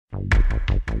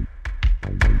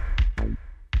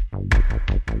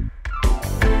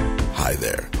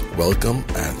welcome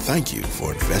and thank you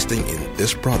for investing in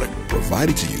this product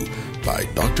provided to you by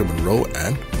Dr. Munroe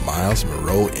and Myles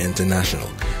Munroe International,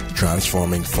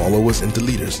 transforming followers into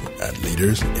leaders and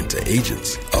leaders into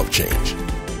agents of change.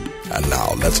 And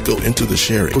now let's go into the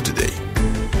sharing today.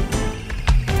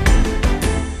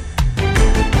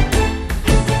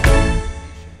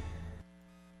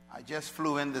 I just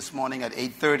flew in this morning at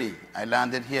 8:30. I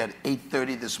landed here at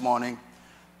 8:30 this morning.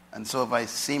 And so if I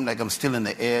seem like I'm still in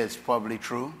the air, it's probably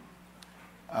true.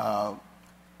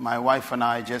 My wife and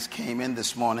I just came in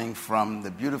this morning from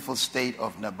the beautiful state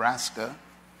of Nebraska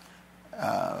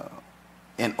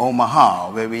in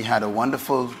Omaha, where we had a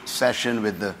wonderful session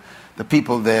with the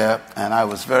people there. And I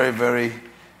was very, very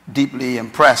deeply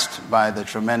impressed by the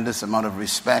tremendous amount of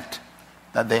respect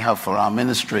that they have for our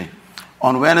ministry.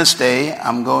 On Wednesday,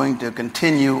 I'm going to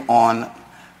continue on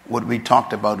what we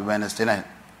talked about Wednesday night.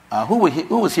 Who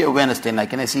was here Wednesday night?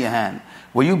 Can I see a hand?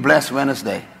 Were you blessed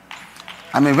Wednesday?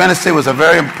 I mean, Wednesday was a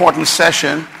very important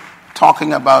session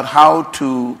talking about how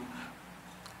to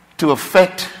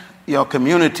affect your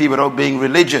community without being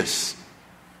religious.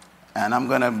 And I'm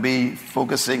going to be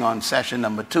focusing on session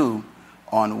number 2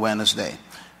 on Wednesday.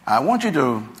 I want you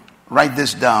to write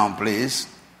this down, please.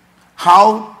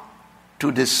 How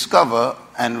to discover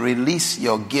and release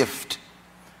your gift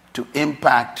to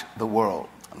impact the world.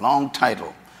 A long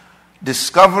title.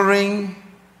 Discovering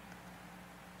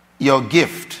your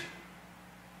gift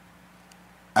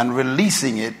and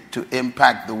releasing it to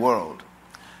impact the world.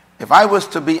 If I was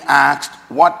to be asked,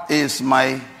 what is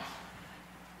my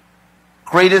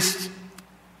greatest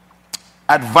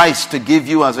advice to give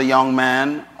you as a young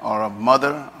man or a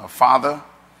mother, a father,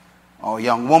 or a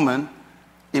young woman,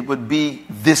 it would be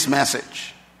this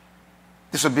message.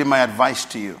 This would be my advice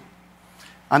to you.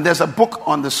 And there's a book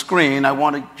on the screen. I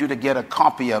wanted you to get a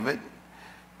copy of it.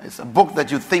 It's a book that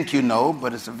you think you know,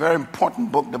 but it's a very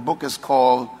important book. The book is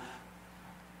called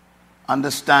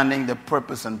Understanding the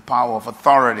Purpose and Power of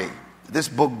Authority. This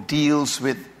book deals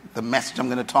with the message I'm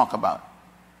going to talk about.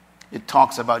 It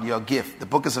talks about your gift. The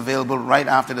book is available right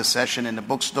after the session in the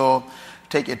bookstore.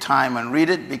 Take your time and read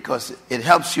it because it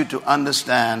helps you to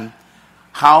understand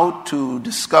how to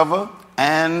discover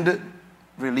and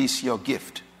release your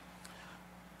gift.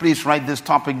 Please write this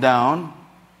topic down.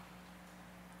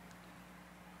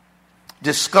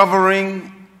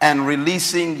 Discovering and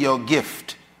releasing your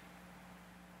gift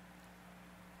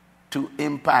to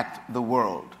impact the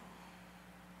world.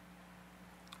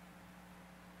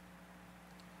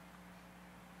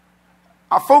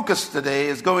 Our focus today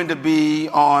is going to be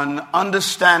on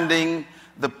understanding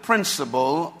the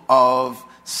principle of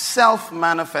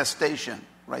self-manifestation.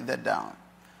 Write that down.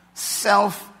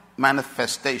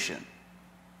 Self-manifestation.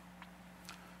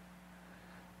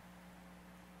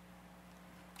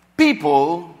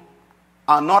 People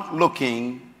are not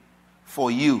looking for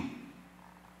you.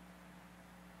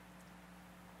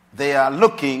 They are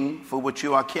looking for what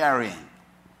you are carrying.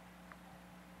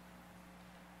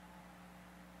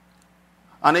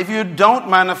 And if you don't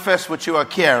manifest what you are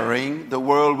carrying, the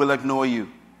world will ignore you.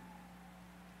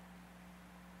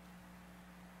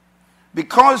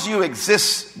 Because you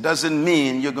exist doesn't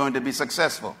mean you're going to be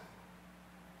successful.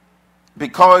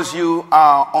 Because you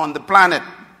are on the planet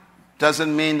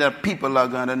doesn't mean that people are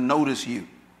going to notice you.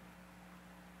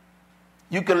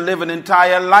 You can live an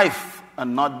entire life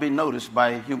and not be noticed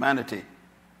by humanity.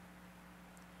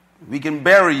 We can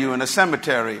bury you in a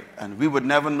cemetery and we would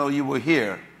never know you were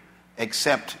here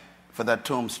except for that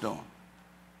tombstone.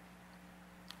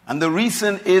 And the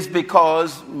reason is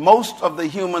because most of the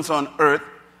humans on earth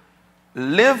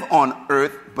live on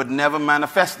earth but never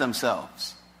manifest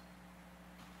themselves.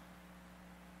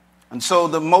 And so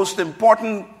the most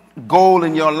important goal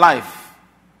in your life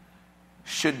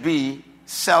should be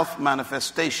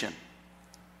self-manifestation.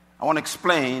 I want to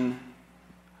explain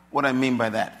what I mean by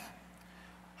that.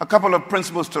 A couple of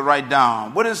principles to write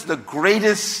down. What is the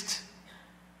greatest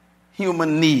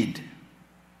human need?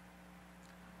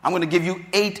 I'm going to give you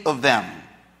 8 of them.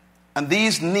 And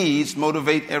these needs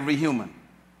motivate every human.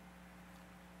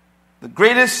 The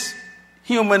greatest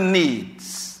human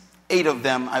needs, 8 of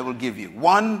them I will give you.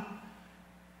 1,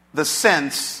 the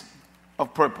sense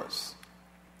of purpose.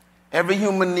 Every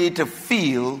human needs to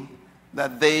feel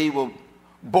that they were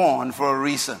born for a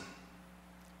reason.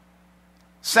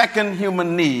 Second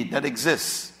human need that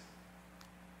exists.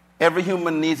 Every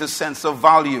human needs a sense of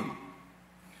value.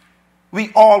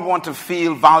 We all want to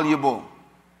feel valuable.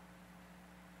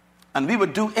 And we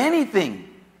would do anything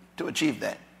to achieve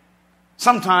that.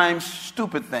 Sometimes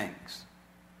stupid things.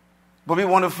 But we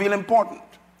want to feel important.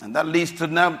 And that leads to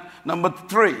number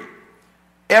 3.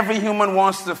 Every human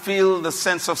wants to feel the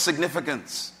sense of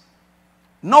significance.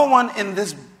 No one in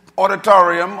this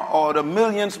auditorium or the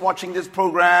millions watching this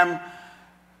program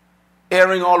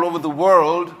airing all over the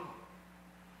world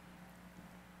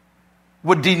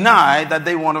would deny that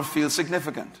they want to feel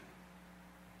significant.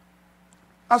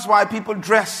 That's why people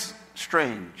dress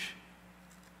strange.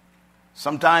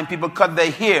 Sometimes people cut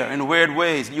their hair in weird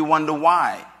ways. You wonder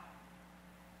why.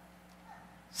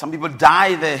 Some people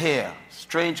dye their hair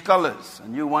strange colors,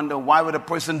 and you wonder why would a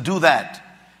person do that.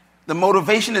 The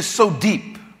motivation is so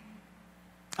deep,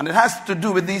 and it has to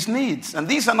do with these needs. And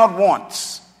these are not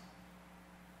wants.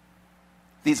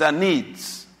 These are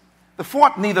needs. The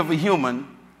fourth need of a human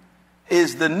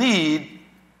is the need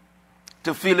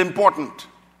to feel important.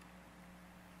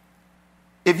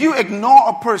 If you ignore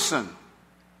a person,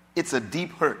 it's a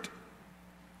deep hurt.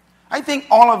 I think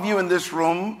all of you in this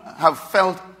room have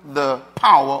felt the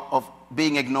power of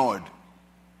being ignored.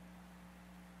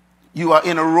 You are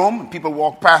in a room and people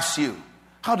walk past you.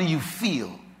 How do you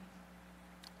feel?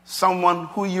 Someone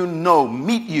who you know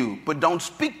meet you but don't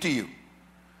speak to you.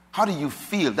 How do you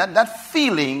feel? That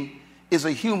feeling is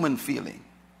a human feeling.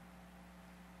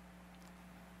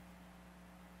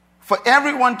 For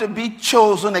everyone to be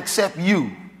chosen except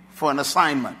you for an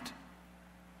assignment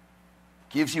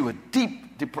gives you a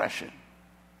deep depression.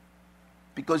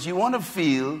 Because you want to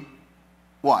feel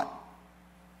what?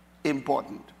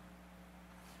 Important.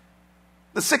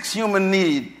 The sixth human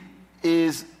need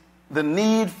is the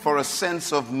need for a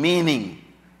sense of meaning.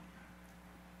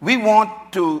 We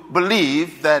want to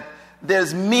believe that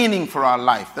there's meaning for our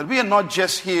life, that we are not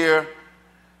just here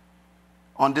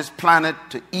on this planet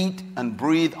to eat and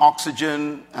breathe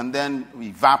oxygen and then we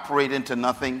evaporate into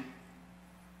nothing.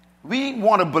 We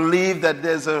want to believe that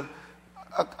there's a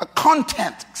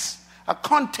context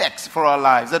for our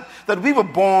lives, that we were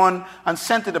born and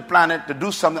sent to the planet to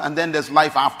do something, and then there's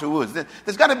life afterwards.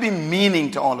 There's got to be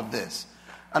meaning to all of this.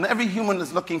 And every human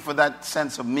is looking for that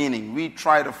sense of meaning. We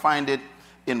try to find it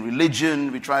in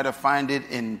religion. We try to find it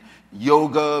in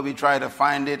yoga. We try to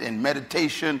find it in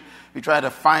meditation. We try to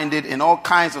find it in all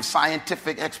kinds of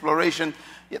scientific exploration.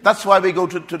 That's why we go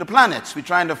to the planets. We're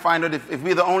trying to find out if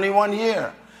we're the only one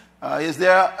here. Is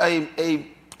there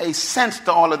a sense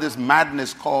to all of this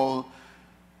madness called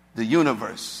the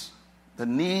universe? The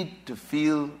need to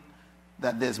feel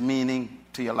that there's meaning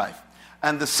to your life.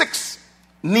 And the sixth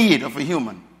need of a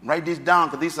human, write these down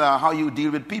because these are how you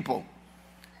deal with people.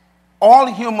 All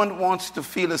human wants to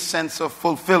feel a sense of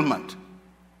fulfillment.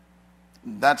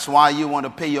 That's why you want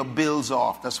to pay your bills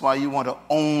off. That's why you want to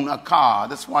own a car.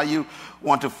 That's why you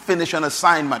want to finish an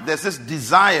assignment. There's this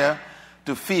desire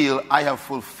to feel, I have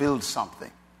fulfilled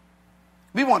something.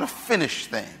 We want to finish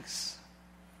things.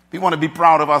 We want to be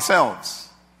proud of ourselves.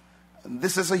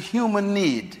 This is a human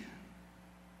need.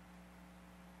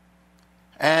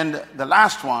 And the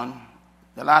last one,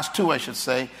 the last two I should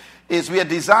say, is we are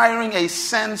desiring a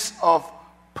sense of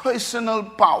personal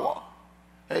power.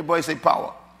 Everybody say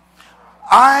power.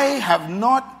 I have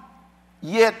not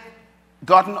yet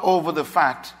gotten over the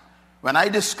fact when I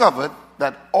discovered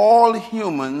that all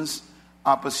humans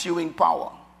are pursuing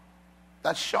power.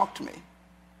 That shocked me.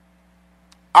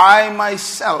 I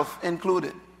myself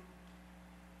included.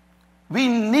 We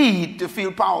need to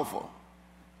feel powerful.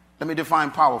 Let me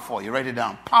define power for you. Write it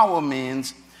down. Power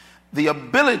means the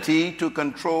ability to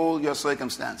control your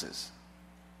circumstances.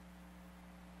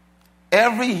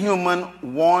 Every human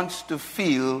wants to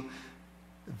feel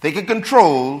they can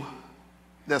control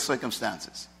their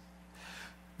circumstances.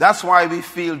 That's why we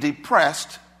feel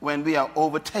depressed when we are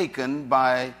overtaken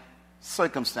by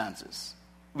circumstances.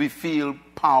 We feel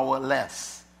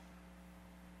powerless.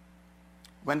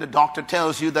 When the doctor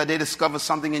tells you that they discovered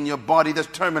something in your body that's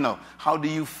terminal, how do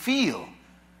you feel?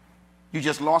 You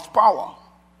just lost power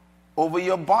over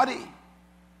your body.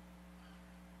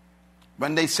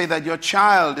 When they say that your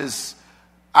child is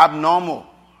abnormal,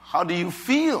 how do you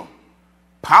feel?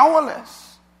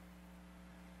 Powerless.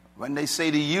 When they say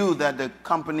to you that the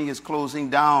company is closing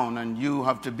down and you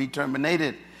have to be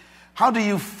terminated, how do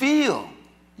you feel?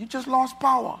 You just lost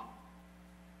power.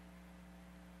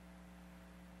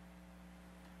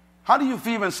 How do you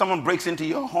feel when someone breaks into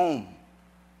your home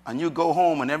and you go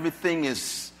home and everything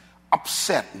is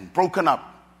upset and broken up?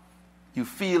 You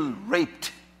feel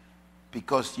raped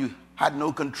because you had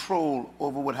no control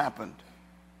over what happened.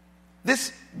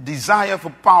 This desire for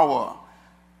power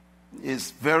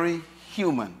is very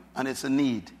human and it's a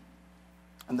need.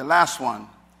 And the last one,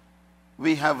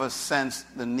 we have a sense,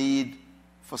 the need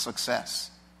for success.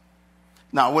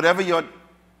 Now, whatever your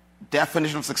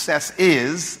definition of success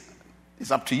is,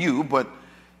 it's up to you, but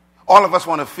all of us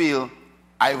want to feel,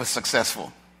 I was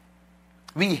successful.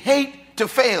 We hate to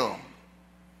fail.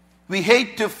 We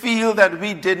hate to feel that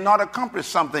we did not accomplish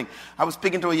something. I was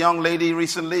speaking to a young lady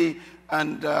recently,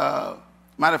 and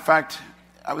matter of fact,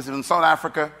 I was in South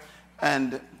Africa,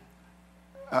 and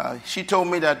she told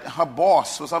me that her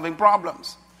boss was having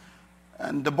problems.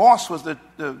 And the boss was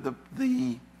the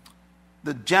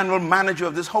general manager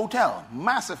of this hotel,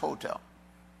 massive hotel.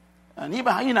 And he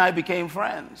and I became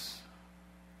friends.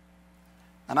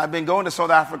 And I've been going to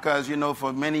South Africa, as you know,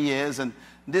 for many years, and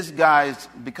this guy's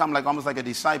become almost like a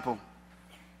disciple.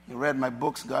 He read my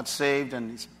books, got saved, and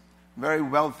he's a very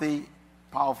wealthy,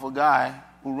 powerful guy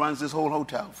who runs this whole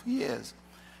hotel for years.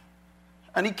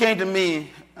 And he came to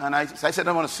me, and I said,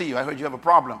 I want to see you. I heard you have a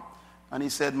problem. And he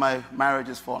said, my marriage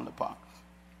is falling apart.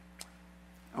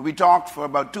 And we talked for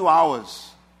about 2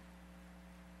 hours.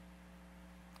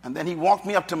 And then he walked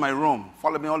me up to my room,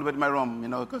 followed me all the way to my room,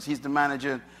 because he's the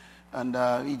manager. And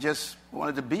he just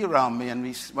wanted to be around me. And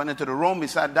we went into the room, we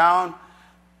sat down,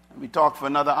 and we talked for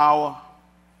another hour.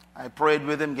 I prayed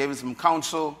with him, gave him some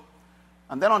counsel.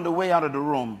 And then on the way out of the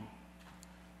room,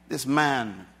 this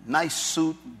man, nice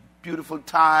suit, beautiful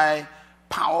tie,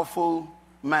 powerful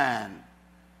man,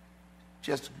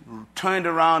 just turned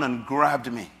around and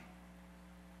grabbed me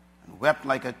and wept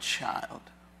like a child.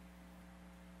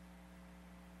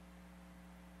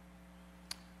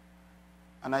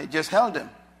 And I just held him.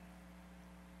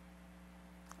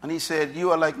 And he said,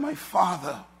 you are like my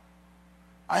father.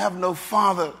 I have no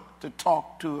father to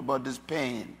talk to about this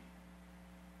pain.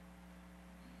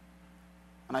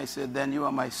 And I said, then you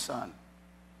are my son.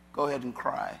 Go ahead and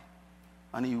cry.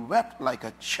 And he wept like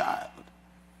a child.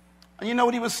 And you know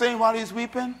what he was saying while he was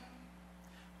weeping?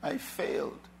 I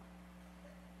failed.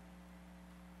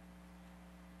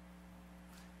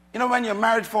 When your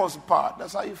marriage falls apart,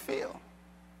 that's how you feel.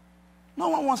 No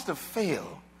one wants to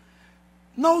fail.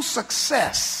 No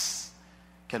success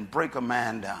can break a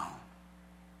man down.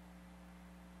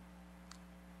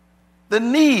 The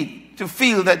need to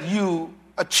feel that you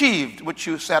achieved what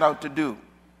you set out to do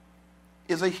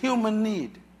is a human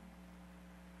need.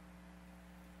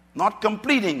 Not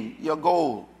completing your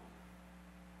goal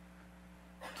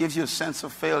gives you a sense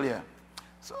of failure.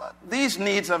 So these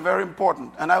needs are very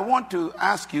important. And I want to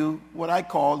ask you what I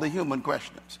call the human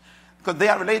questions, because they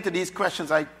are related to these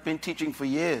questions I've been teaching for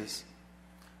years.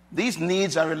 These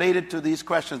needs are related to these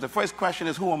questions. The first question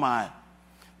is, who am I?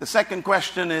 The second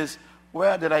question is,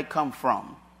 where did I come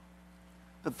from?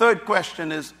 The third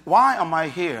question is, why am I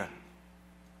here?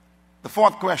 The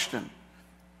fourth question,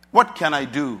 what can I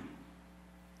do?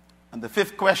 And the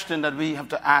fifth question that we have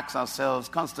to ask ourselves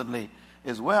constantly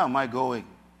is, where am I going?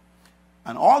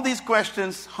 And all these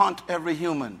questions haunt every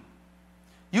human.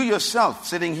 You yourself,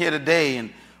 sitting here today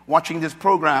and watching this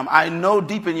program, I know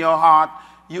deep in your heart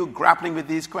you're grappling with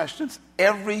these questions.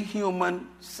 Every human,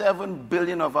 7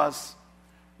 billion of us,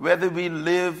 whether we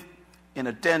live in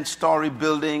a 10-story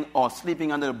building or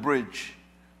sleeping under a bridge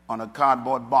on a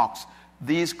cardboard box,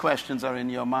 these questions are in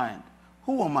your mind.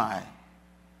 Who am I?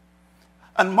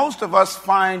 And most of us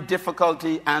find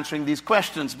difficulty answering these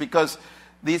questions because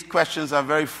these questions are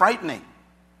very frightening.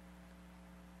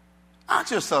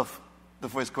 Ask yourself the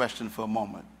first question for a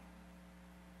moment.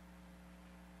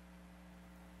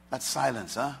 That's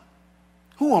silence, huh?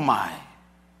 Who am I?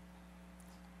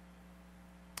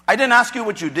 I didn't ask you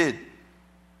what you did.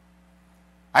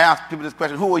 I asked people this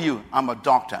question, who are you? I'm a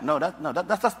doctor. No,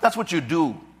 that's what you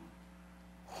do.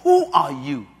 Who are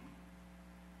you?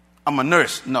 I'm a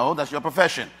nurse. No, that's your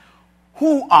profession.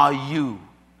 Who are you?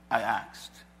 I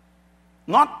asked.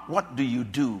 Not what do you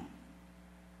do?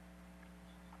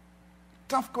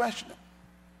 Tough question.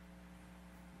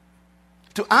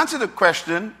 To answer the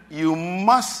question, you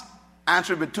must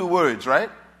answer it with 2 words, right?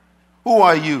 Who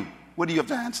are you? What do you have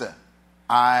to answer?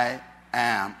 I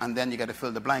am. And then you got to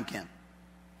fill the blank in.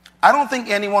 I don't think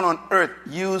anyone on earth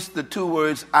used the 2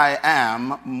 words I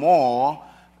am more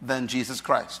than Jesus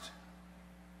Christ.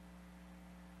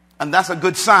 And that's a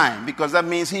good sign, because that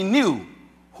means he knew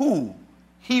who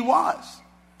he was.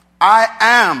 I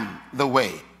am the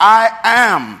way. I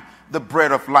am the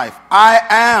bread of life. I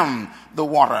am the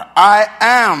water. I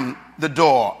am the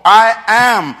door. I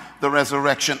am the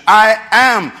resurrection. I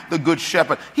am the good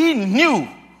shepherd. He knew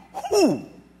who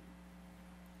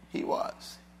he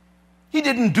was. He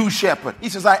didn't do shepherd. He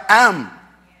says, I am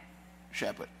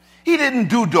shepherd. He didn't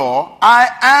do door. I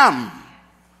am.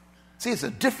 See, it's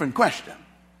a different question,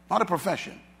 not a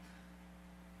profession.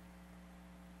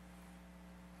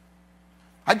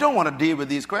 I don't want to deal with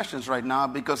these questions right now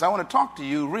because I want to talk to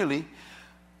you really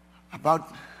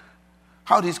about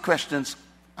how these questions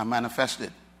are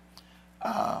manifested.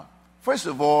 First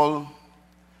of all,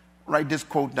 write this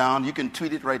quote down. You can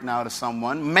tweet it right now to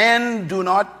someone. Men do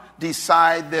not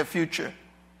decide their future.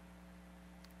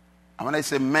 And when I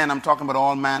say men, I'm talking about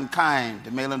all mankind,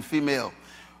 the male and female.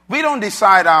 We don't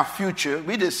decide our future,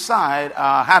 we decide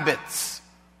our habits.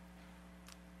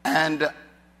 And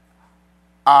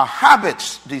our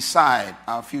habits decide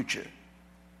our future.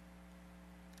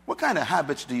 What kind of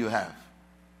habits do you have?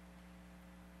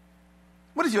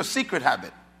 What is your secret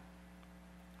habit?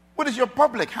 What is your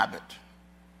public habit?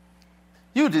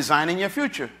 You're designing your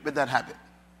future with that habit.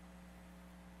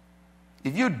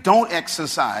 If you don't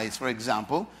exercise, for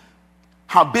example,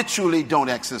 habitually don't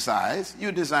exercise,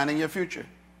 you're designing your future.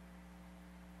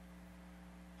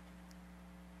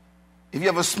 If you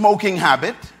have a smoking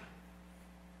habit,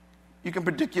 you can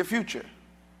predict your future.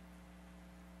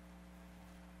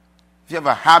 If you have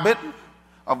a habit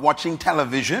of watching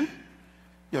television,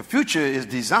 your future is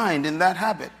designed in that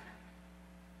habit.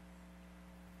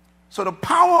 So the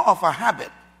power of a habit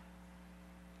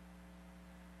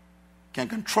can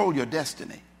control your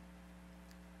destiny.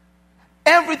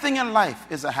 Everything in life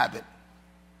is a habit.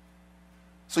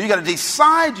 So you got to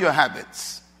decide your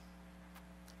habits.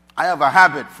 I have a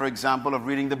habit, for example, of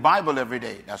reading the Bible every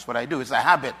day. That's what I do. It's a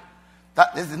habit.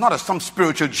 That is not some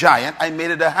spiritual giant. I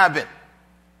made it a habit.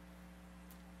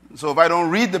 So if I don't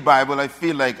read the Bible, I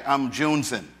feel like I'm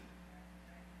jonesing.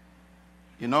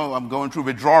 You know, I'm going through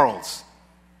withdrawals.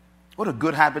 What a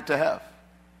good habit to have.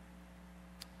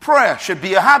 Prayer should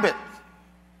be a habit.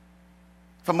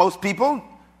 For most people,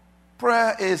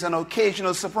 prayer is an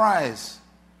occasional surprise.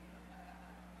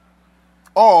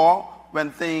 Or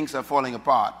when things are falling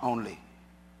apart only.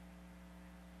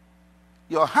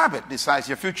 Your habit decides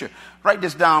your future. Write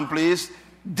this down, please.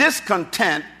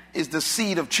 Discontent is the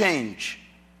seed of change.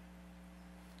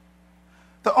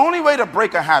 The only way to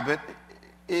break a habit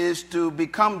is to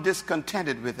become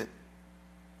discontented with it.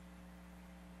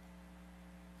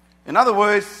 In other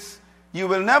words, you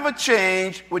will never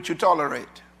change what you tolerate.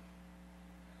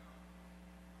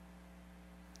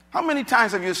 How many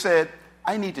times have you said,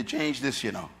 I need to change this,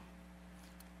 you know,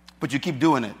 but you keep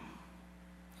doing it?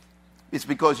 It's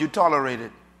because you tolerate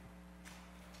it.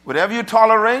 Whatever you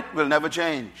tolerate will never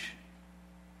change.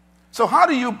 So how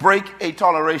do you break a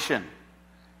toleration?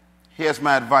 Here's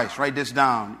my advice. Write this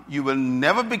down. You will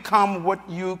never become what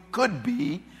you could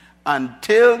be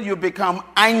until you become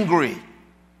angry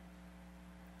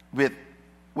with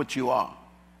what you are.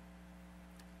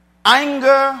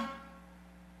 Anger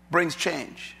brings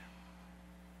change.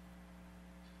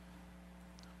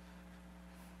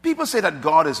 People say that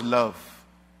God is love.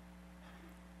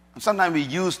 And sometimes we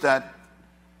use that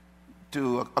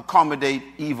to accommodate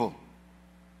evil.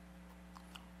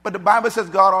 But the Bible says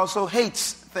God also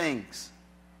hates things.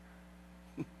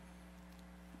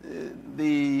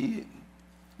 The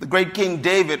great King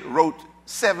David wrote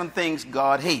 7 things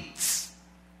God hates.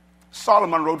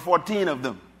 Solomon wrote 14 of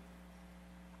them.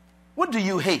 What do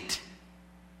you hate?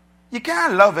 You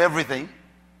can't love everything.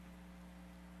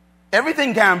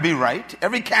 Everything can be right.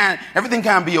 Everything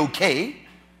can be okay.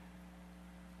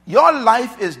 Your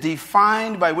life is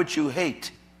defined by what you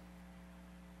hate.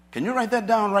 Can you write that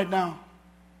down right now?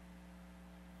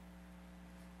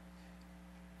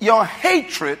 Your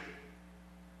hatred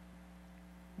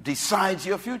decides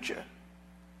your future.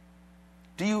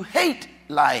 Do you hate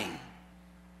lying?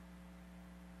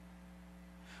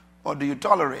 Or do you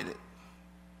tolerate it?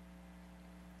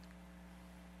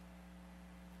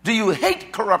 Do you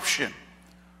hate corruption?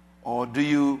 Or do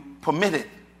you permit it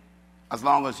as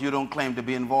long as you don't claim to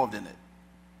be involved in it?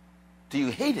 Do you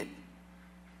hate it?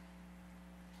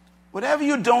 Whatever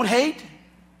you don't hate,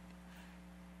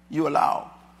 you allow.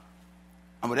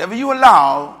 And whatever you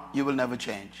allow, you will never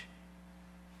change.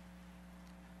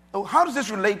 So how does this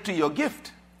relate to your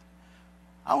gift?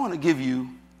 I want to give you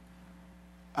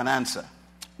an answer.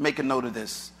 Make a note of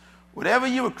this. Whatever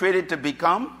you were created to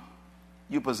become,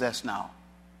 you possess now.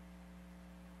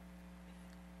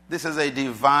 This is a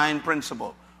divine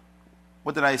principle.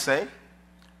 What did I say?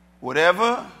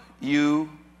 Whatever you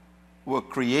were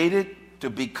created to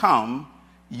become,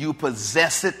 you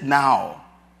possess it now.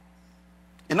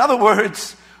 In other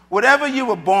words, whatever you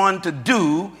were born to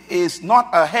do is not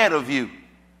ahead of you.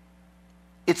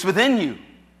 It's within you.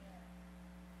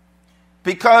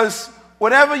 Because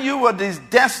whatever you were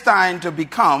destined to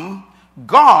become,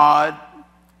 God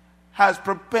has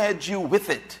prepared you with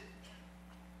it.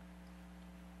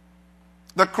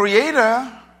 The Creator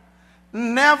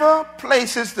never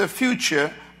places the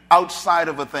future outside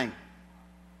of a thing.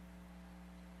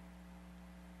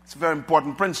 It's a very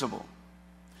important principle.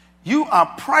 You are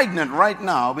pregnant right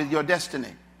now with your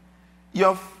destiny.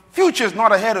 Your future is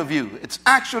not ahead of you. It's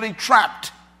actually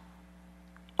trapped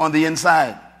on the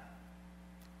inside.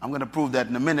 I'm going to prove that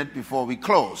in a minute before we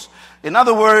close. In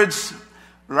other words,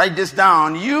 write this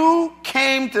down. You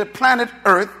came to planet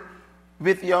Earth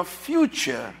with your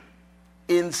future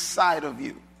inside of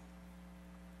you.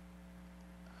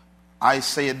 I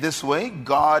say it this way: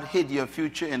 God hid your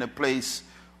future in a place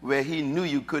where he knew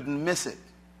you couldn't miss it.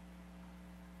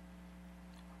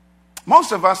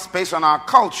 Most of us, based on our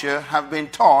culture, have been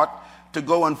taught to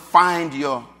go and find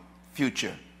your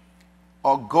future,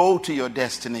 or go to your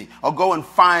destiny, or go and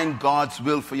find God's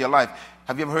will for your life.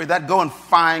 Have you ever heard that? Go and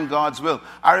find God's will.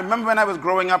 I remember when I was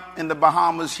growing up in the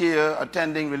Bahamas here,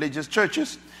 attending religious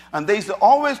churches, and they used to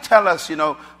always tell us,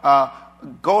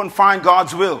 go and find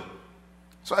God's will.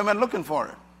 So I went looking for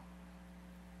it,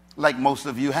 like most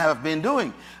of you have been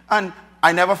doing. And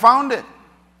I never found it.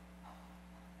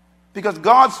 Because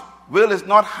God's will is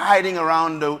not hiding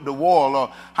around the wall,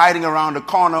 or hiding around the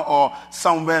corner, or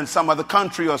somewhere in some other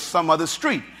country or some other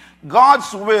street.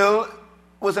 God's will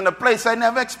was in a place I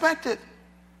never expected.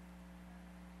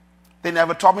 They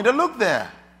never taught me to look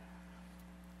there.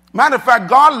 Matter of fact,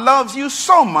 God loves you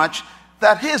so much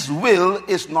that his will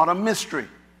is not a mystery.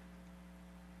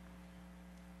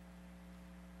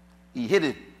 He hid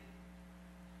it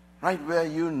right where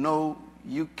you know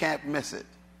you can't miss it.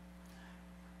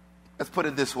 Let's put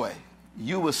it this way.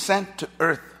 You were sent to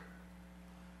earth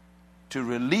to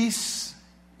release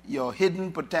your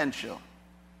hidden potential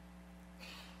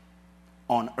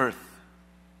on earth.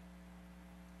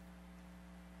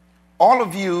 All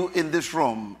of you in this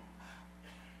room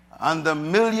and the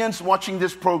millions watching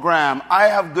this program, I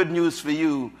have good news for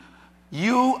you.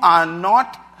 You are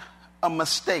not a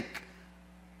mistake.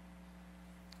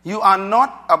 You are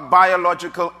not a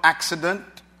biological accident.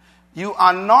 You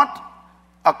are not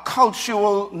a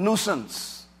cultural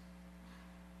nuisance.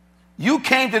 You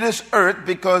came to this earth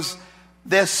because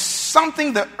there's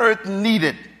something the earth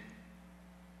needed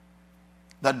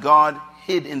that God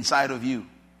hid inside of you.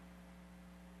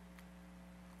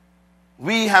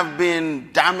 We have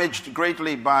been damaged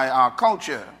greatly by our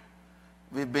culture.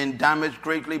 We've been damaged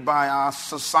greatly by our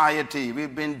society.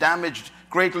 We've been damaged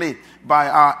greatly by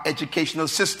our educational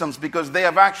systems, because they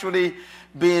have actually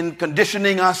been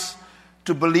conditioning us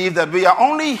to believe that we are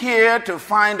only here to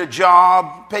find a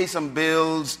job, pay some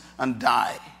bills, and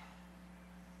die.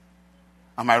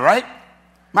 Am I right?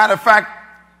 Matter of fact,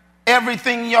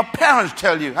 everything your parents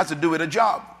tell you has to do with a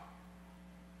job.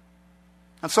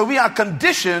 And so we are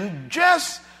conditioned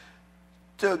just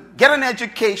to get an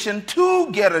education, to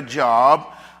get a job,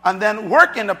 and then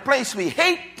work in a place we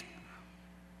hate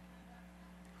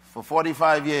for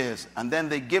 45 years. And then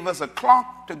they give us a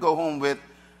clock to go home with,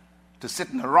 to sit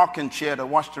in a rocking chair to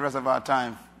watch the rest of our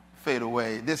time fade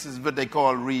away. This is what they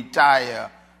call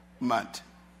retirement.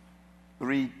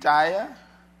 Retirement.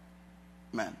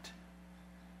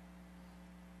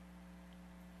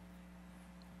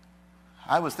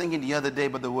 I was thinking the other day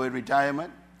about the word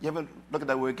retirement. You ever look at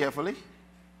that word carefully?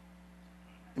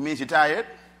 It means you're tired.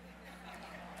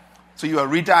 So you are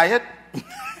retired.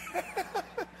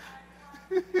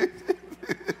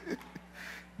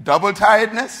 Double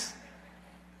tiredness.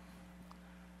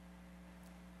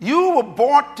 You were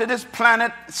brought to this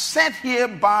planet, sent here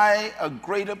by a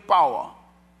greater power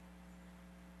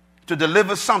to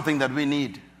deliver something that we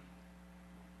need.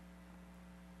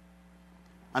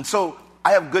 And so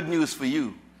I have good news for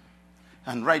you.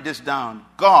 And write this down.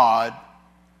 God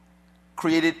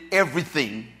created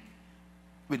everything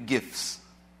with gifts.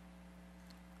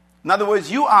 In other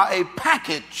words, you are a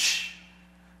package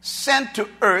sent to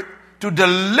earth to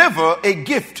deliver a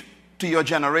gift to your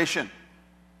generation.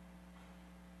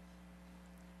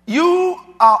 You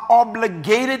are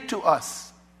obligated to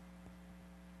us.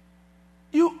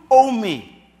 You owe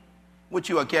me what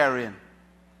you are carrying.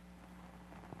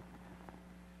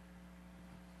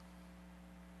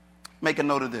 Make a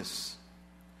note of this.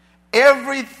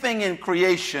 Everything in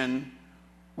creation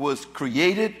was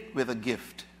created with a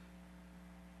gift.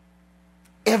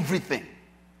 Everything.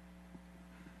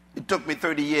 It took me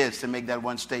 30 years to make that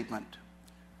one statement.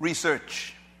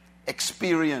 Research,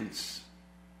 experience,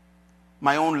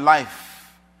 my own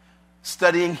life,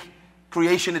 studying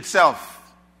creation itself.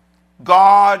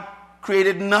 God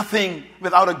created nothing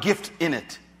without a gift in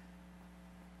it.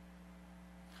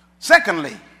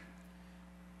 Secondly,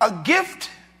 a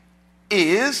gift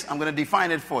is, I'm going to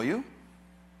define it for you.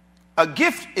 A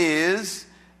gift is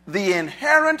the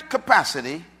inherent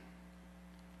capacity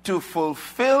to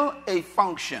fulfill a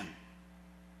function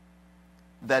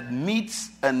that meets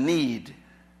a need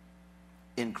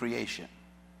in creation.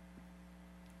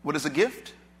 What is a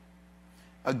gift?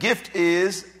 A gift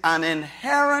is an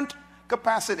inherent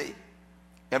capacity.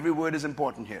 Every word is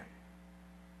important here.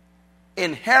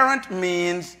 Inherent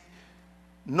means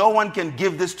no one can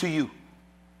give this to you.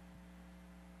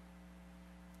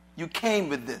 You came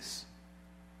with this.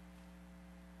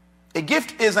 A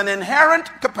gift is an inherent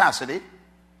capacity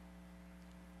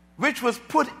which was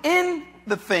put in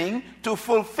the thing to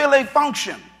fulfill a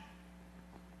function.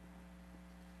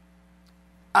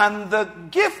 And the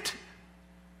gift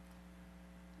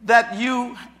that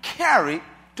you carry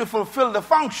to fulfill the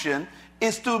function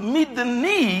is to meet the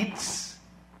needs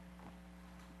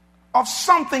of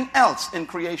something else in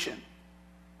creation.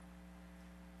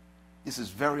 This is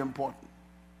very important.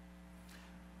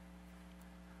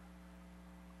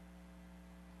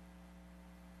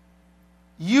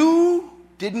 You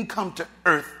didn't come to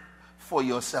earth for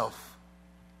yourself.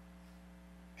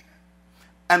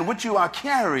 And what you are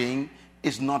carrying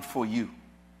is not for you.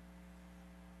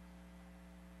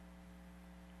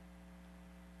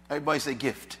 Everybody say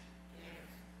gift.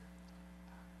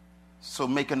 So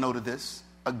make a note of this.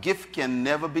 A gift can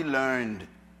never be learned.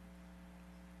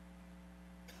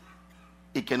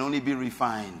 It can only be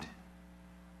refined.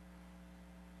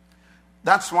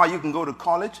 That's why you can go to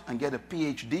college and get a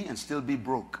PhD and still be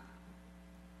broke.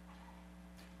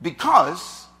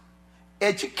 Because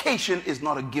education is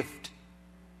not a gift.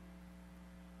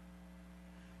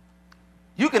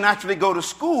 You can actually go to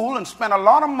school and spend a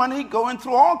lot of money going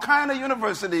through all kinds of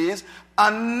universities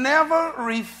and never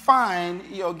refine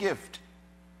your gift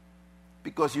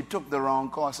because you took the wrong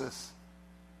courses.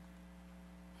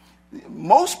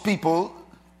 Most people,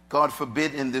 God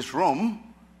forbid, in this room,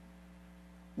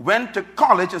 went to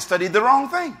college and studied the wrong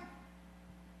thing.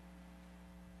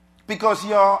 Because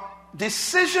your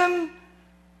decision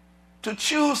to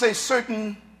choose a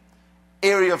certain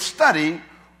area of study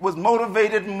was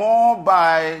motivated more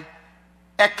by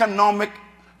economic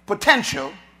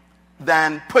potential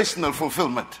than personal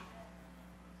fulfillment.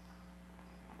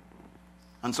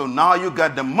 And so now you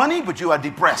got the money, but you are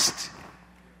depressed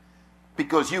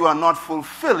because you are not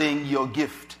fulfilling your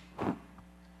gift.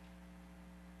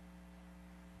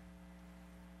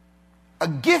 A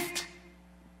gift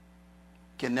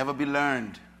can never be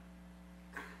learned.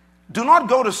 Do not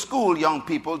go to school, young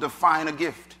people, to find a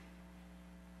gift.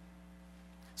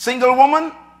 Single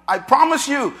woman, I promise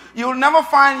you, you'll never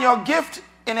find your gift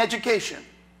in education.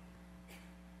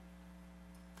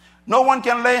 No one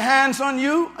can lay hands on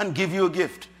you and give you a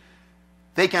gift.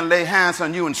 They can lay hands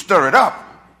on you and stir it up.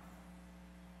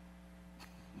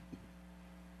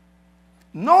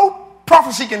 No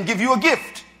prophecy can give you a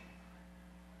gift.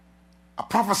 A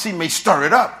prophecy may stir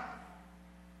it up.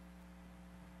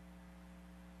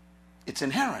 It's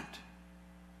inherent.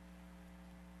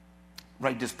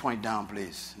 Write this point down,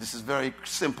 please. This is very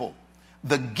simple.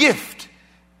 The gift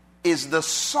is the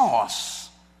source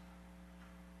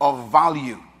of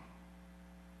value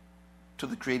to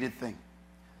the created thing.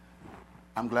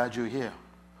 I'm glad you're here.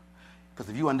 Because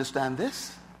if you understand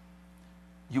this,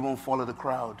 you won't follow the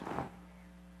crowd.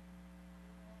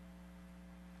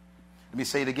 Let me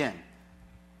say it again.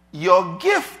 Your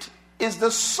gift is the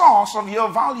source of your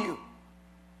value.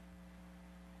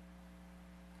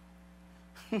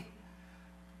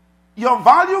 Your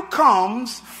value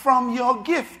comes from your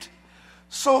gift.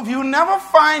 So if you never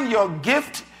find your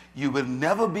gift, you will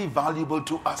never be valuable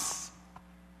to us.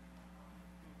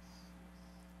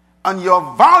 And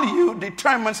your value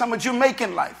determines how much you make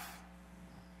in life.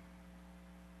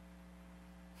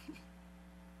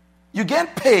 You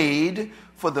get paid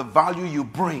for the value you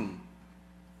bring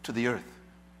to the earth.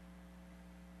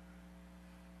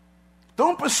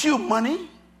 Don't pursue money.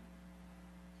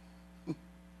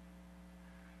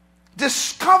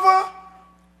 Discover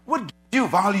what gives you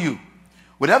value.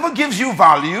 Whatever gives you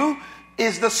value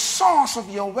is the source of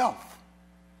your wealth.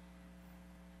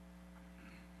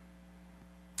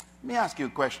 Let me ask you a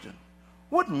question.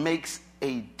 What makes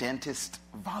a dentist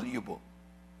valuable?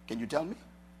 Can you tell me?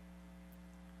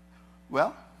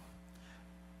 Well,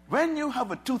 when you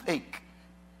have a toothache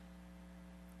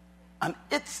and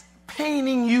it's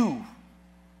paining you,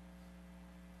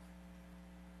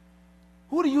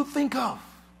 who do you think of?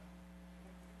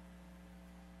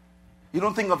 You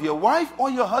don't think of your wife or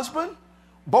your husband,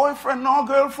 boyfriend nor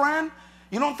girlfriend.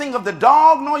 You don't think of the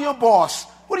dog nor your boss.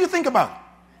 What do you think about?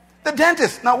 The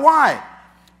dentist. Now why?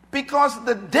 Because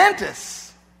the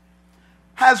dentist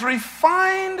has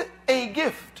refined a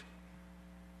gift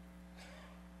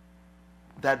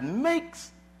that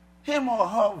makes him or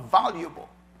her valuable.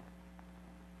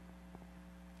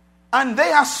 And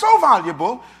they are so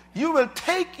valuable, you will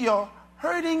take your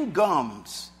hurting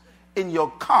gums in your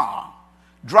car,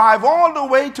 drive all the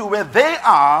way to where they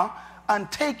are,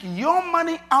 and take your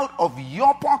money out of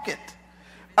your pocket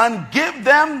and give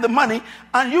them the money,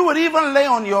 and you would even lay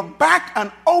on your back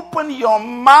and open your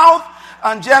mouth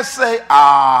and just say,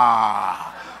 ah.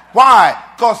 Why?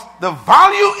 Because the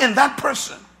value in that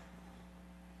person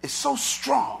is so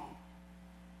strong.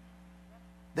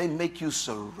 They make you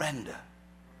surrender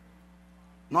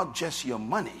not just your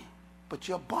money, but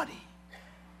your body.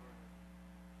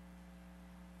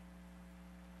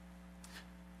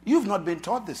 You've not been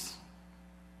taught this.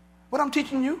 What I'm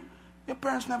teaching you, your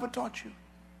parents never taught you.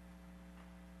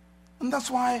 And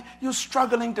that's why you're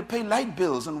struggling to pay light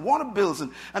bills and water bills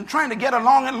and trying to get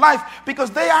along in life, because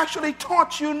they actually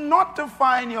taught you not to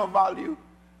find your value.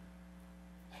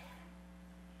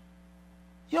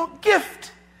 Your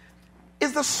gift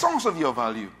is the source of your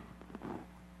value.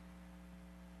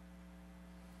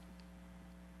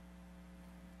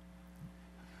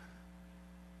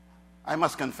 I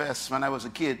must confess, when I was a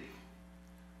kid,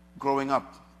 growing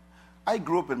up, I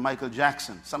grew up with Michael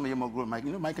Jackson. Some of you grew up with Michael.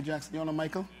 You know Michael Jackson? You know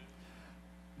Michael?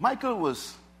 Michael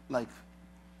was like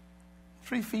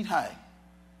 3 feet high.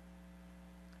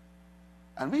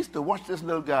 And we used to watch this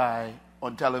little guy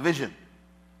on television.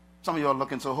 Some of you are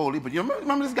looking so holy, but you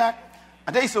remember this guy?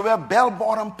 And they used to wear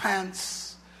bell-bottom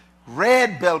pants,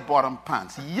 red bell-bottom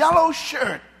pants, yellow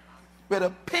shirt with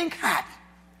a pink hat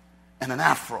and an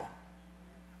afro,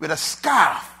 with a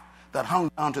scarf that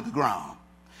hung down to the ground.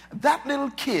 That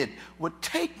little kid would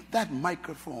take that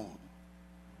microphone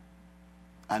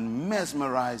and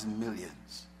mesmerize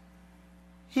millions.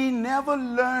 He never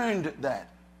learned that.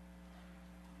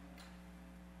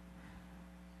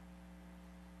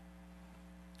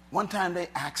 One time they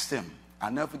asked him,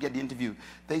 I'll never forget the interview,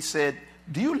 they said,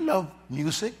 do you love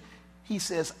music? He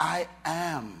says, I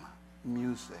am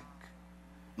music.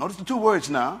 Notice the 2 words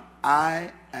now,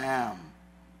 I am.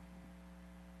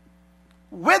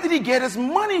 Where did he get his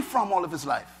money from all of his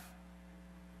life?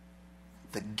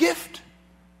 The gift.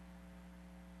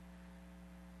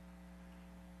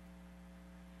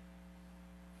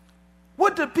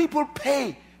 What do people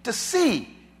pay to see?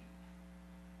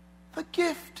 The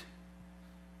gift.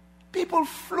 People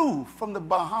flew from the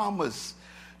Bahamas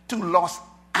to Los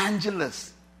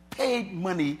Angeles, paid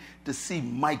money to see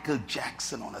Michael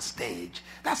Jackson on a stage.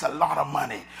 That's a lot of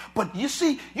money. But you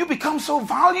see, you become so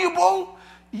valuable,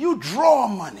 you draw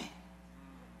money.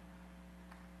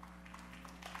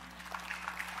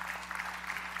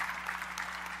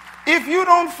 If you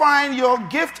don't find your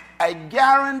gift, I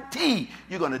guarantee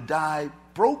you're going to die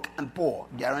broke and poor.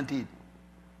 Guaranteed.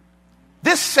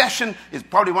 This session is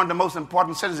probably one of the most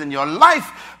important sessions in your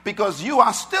life, because you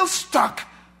are still stuck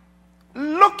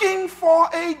looking for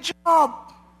a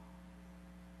job.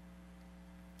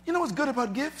 You know what's good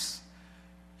about gifts?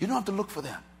 You don't have to look for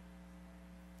them.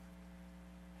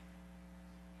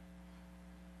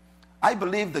 I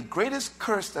believe the greatest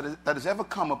curse that has ever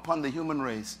come upon the human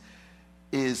race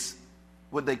is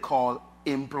what they call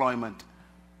employment.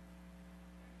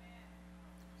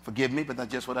 Forgive me, but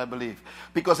that's just what I believe.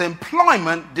 Because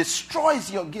employment destroys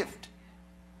your gift.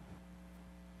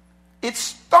 It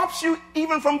stops you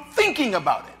even from thinking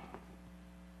about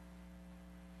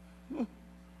it.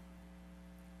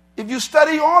 If you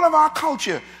study all of our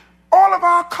cultures,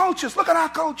 look at our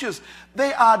cultures,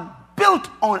 they are built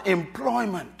on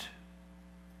employment.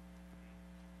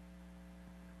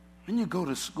 When you go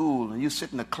to school and you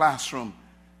sit in a classroom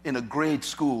in a grade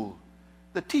school,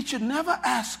 the teacher never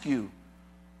asks you,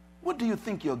 what do you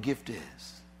think your gift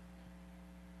is?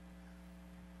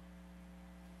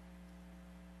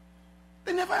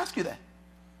 They never ask you that.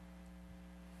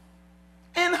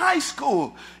 In high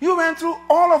school, you went through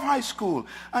all of high school,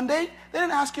 and they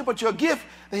didn't ask you about your gift.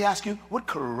 They ask you what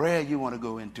career you want to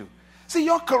go into. See,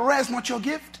 your career is not your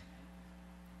gift.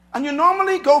 And you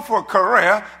normally go for a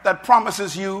career that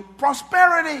promises you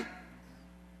prosperity.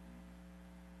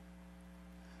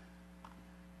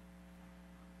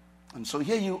 And so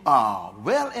here you are,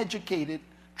 well educated,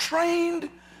 trained,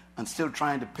 and still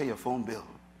trying to pay a phone bill.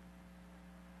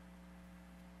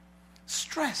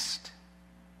 Stressed.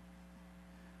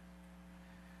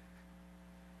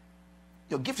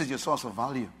 Your gift is your source of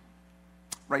value.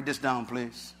 Write this down,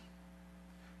 please.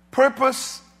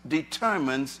 Purpose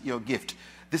determines your gift.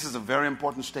 This is a very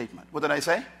important statement. What did I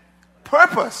say?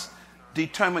 Purpose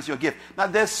determines your gift. Now,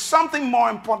 there's something more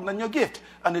important than your gift,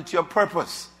 and it's your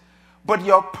purpose. But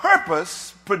your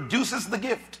purpose produces the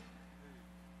gift.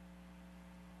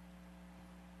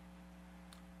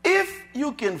 If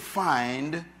you can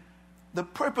find the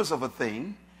purpose of a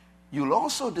thing, you'll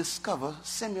also discover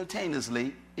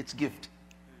simultaneously its gift.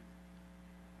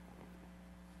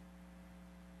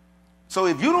 So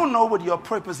if you don't know what your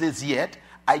purpose is yet,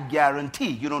 I guarantee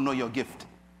you don't know your gift.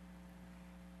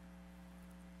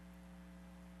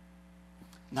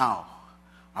 Now,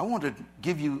 I want to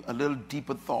give you a little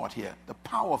deeper thought here. The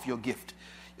power of your gift.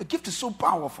 Your gift is so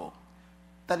powerful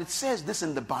that it says this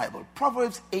in the Bible.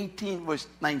 Proverbs 18 verse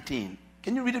 19.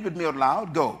 Can you read it with me out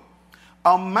loud? Go.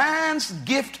 A man's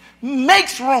gift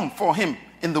makes room for him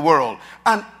in the world,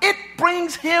 and it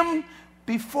brings him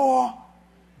before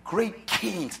great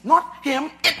kings. Not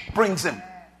him, it brings him.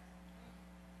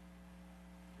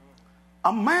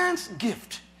 A man's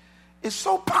gift is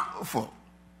so powerful.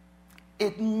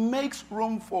 It makes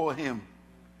room for him.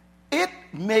 It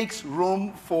makes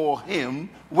room for him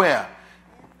where?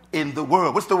 In the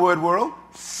world. What's the word world?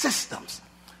 Systems.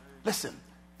 Listen,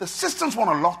 the systems want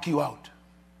to lock you out.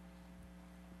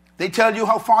 They tell you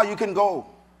how far you can go.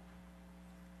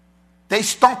 They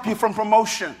stop you from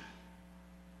promotion.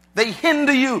 They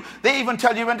hinder you. They even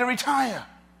tell you when to retire.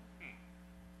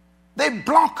 They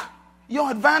block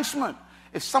your advancement.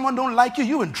 If someone don't like you,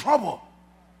 you're in trouble.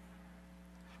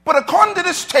 But according to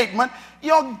this statement,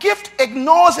 your gift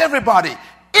ignores everybody.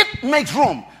 It makes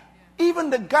room. Even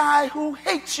the guy who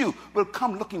hates you will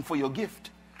come looking for your gift.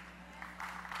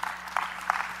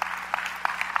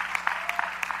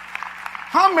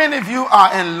 How many of you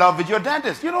are in love with your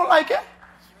dentist? You don't like it?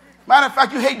 Matter of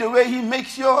fact, you hate the way he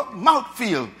makes your mouth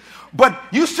feel. But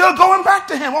you still going back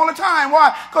to him all the time.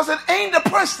 Why? Because it ain't the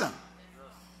person.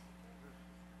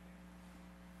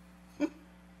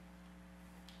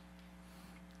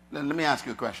 Let me ask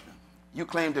you a question. You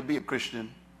claim to be a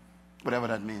Christian, whatever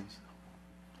that means,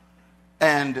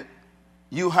 and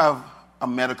you have a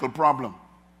medical problem.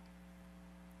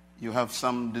 You have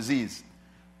some disease,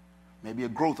 maybe a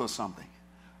growth or something.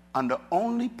 And the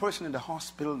only person in the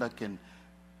hospital that can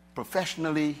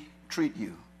professionally treat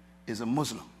you is a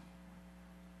Muslim.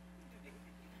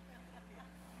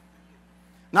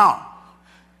 Now,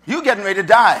 you're getting ready to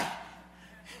die.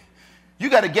 You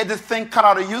got to get this thing cut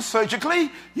out of you surgically.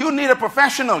 You need a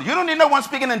professional. You don't need no one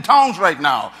speaking in tongues right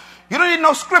now. You don't need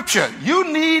no scripture.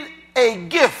 You need a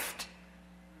gift.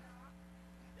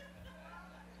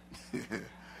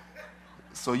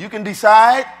 So you can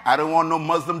decide, I don't want no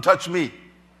Muslim touch me.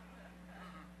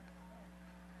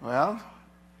 Well,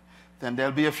 then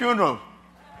there'll be a funeral.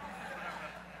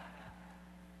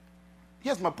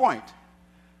 Here's my point.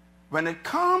 When it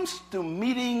comes to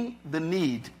meeting the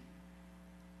need,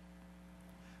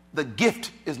 the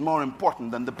gift is more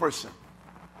important than the person.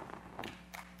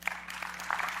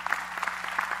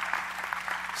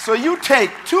 So you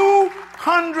take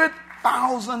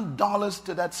 $200,000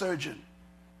 to that surgeon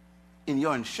in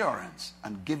your insurance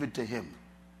and give it to him,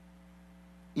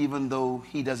 even though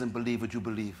he doesn't believe what you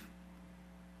believe.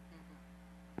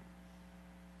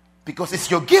 Because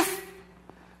it's your gift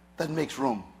that makes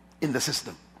room in the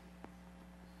system.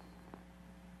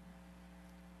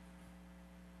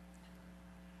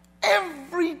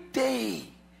 Every day,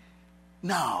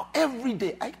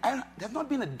 there's not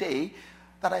been a day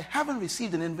that I haven't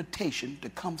received an invitation to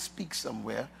come speak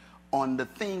somewhere on the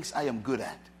things I am good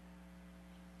at.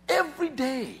 Every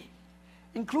day,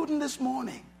 including this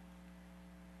morning.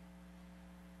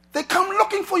 They come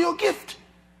looking for your gift.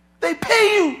 They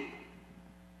pay you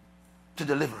to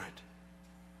deliver it.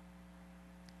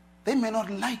 They may not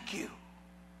like you,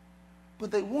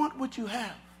 but they want what you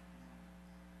have.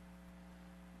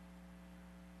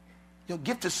 Your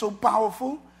gift is so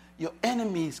powerful, your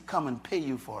enemies come and pay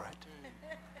you for it.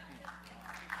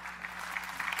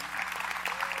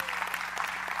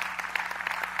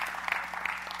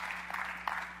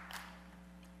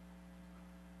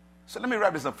 So let me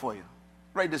wrap this up for you.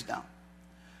 Write this down.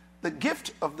 The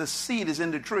gift of the seed is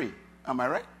in the tree. Am I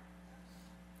right?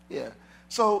 Yeah.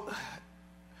 So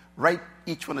write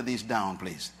each one of these down,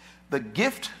 please. The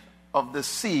gift of the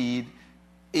seed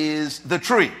is the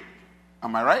tree.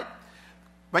 Am I right?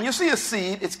 When you see a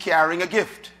seed, it's carrying a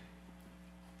gift.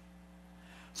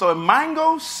 So a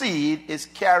mango seed is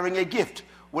carrying a gift.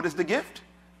 What is the gift?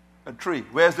 A tree.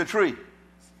 Where's the tree?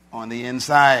 On the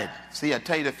inside. See, I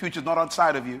tell you, the future's not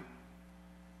outside of you.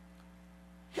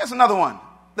 Here's another one.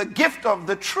 The gift of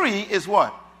the tree is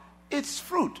what? It's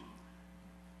fruit.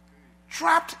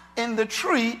 Trapped in the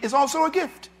tree is also a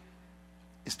gift.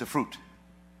 It's the fruit.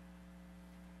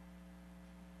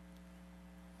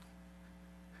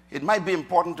 It might be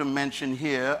important to mention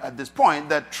here at this point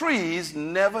that trees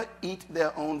never eat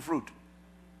their own fruit.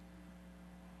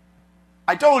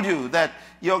 I told you that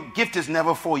your gift is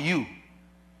never for you.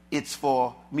 It's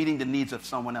for meeting the needs of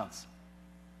someone else.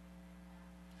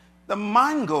 The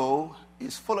mango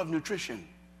is full of nutrition,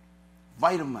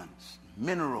 vitamins,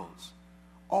 minerals,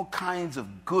 all kinds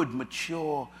of good,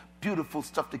 mature, beautiful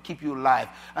stuff to keep you alive.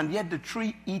 And yet the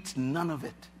tree eats none of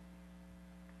it.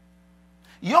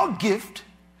 Your gift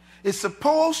is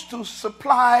supposed to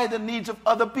supply the needs of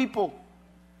other people.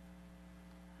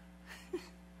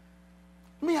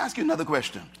 Let me ask you another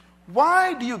question.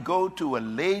 Why do you go to a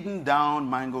laden down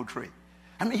mango tree?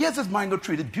 I mean, here's this mango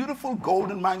tree, the beautiful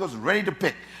golden mangoes ready to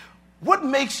pick. What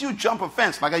makes you jump a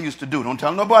fence like I used to do? Don't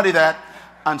tell nobody that.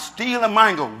 And steal a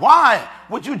mango. Why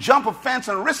would you jump a fence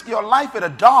and risk your life with a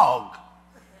dog?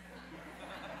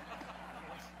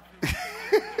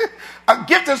 A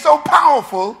gift is so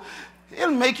powerful,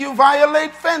 it'll make you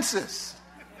violate fences.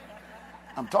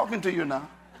 I'm talking to you now.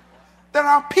 There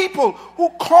are people who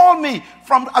call me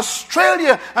from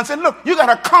Australia and say, look, you got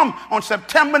to come on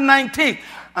September 19th.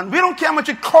 And we don't care how much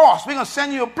it costs. We're going to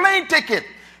send you a plane ticket.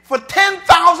 For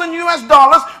 $10,000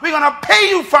 US, we're going to pay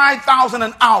you $5,000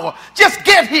 an hour. Just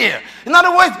get here. In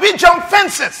other words, we jump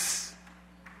fences.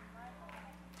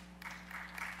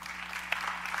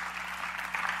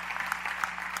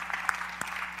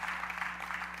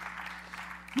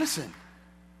 Listen,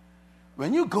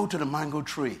 when you go to the mango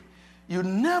tree, you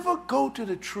never go to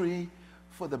the tree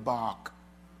for the bark.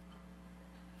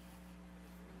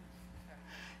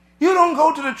 You don't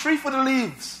go to the tree for the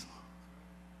leaves.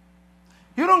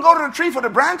 You don't go to the tree for the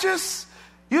branches.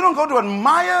 You don't go to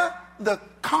admire the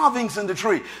carvings in the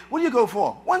tree. What do you go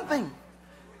for? One thing.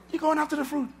 You're going after the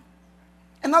fruit.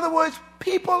 In other words,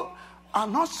 people are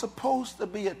not supposed to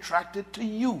be attracted to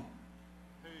you.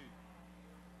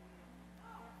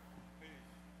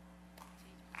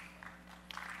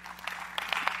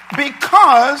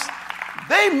 Because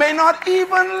they may not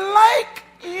even like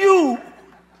you.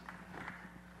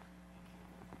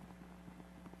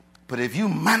 But if you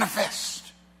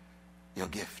manifest your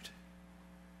gift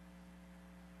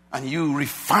and you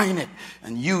refine it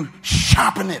and you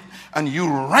sharpen it and you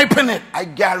ripen it, I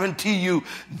guarantee you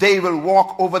they will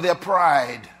walk over their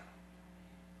pride.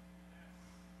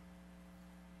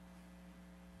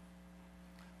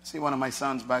 See one of my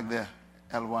sons back there,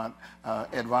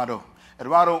 Eduardo.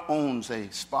 Eduardo owns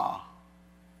a spa,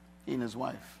 he and his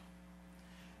wife.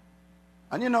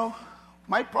 And you know,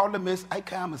 my problem is I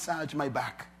can't massage my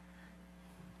back.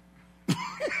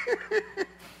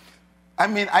 I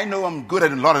mean, I know I'm good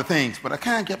at a lot of things, but I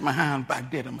can't get my hand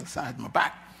back there to massage my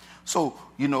back. So,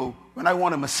 you know, when I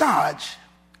want a massage,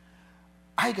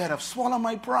 I got to swallow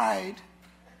my pride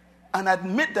and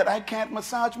admit that I can't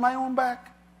massage my own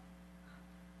back.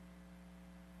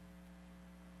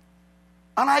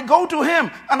 And I go to him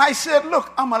and I said,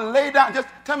 look, I'm going to lay down. Just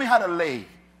tell me how to lay.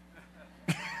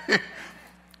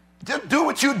 Just do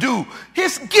what you do.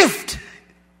 His gift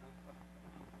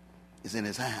is in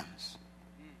his hands.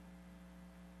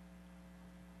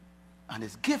 And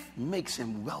his gift makes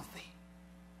him wealthy.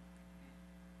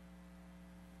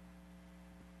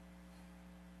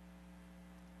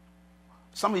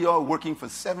 Some of you are working for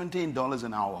 $17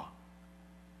 an hour.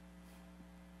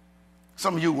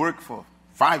 Some of you work for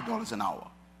 $5 an hour.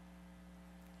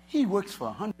 He works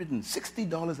for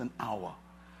 $160 an hour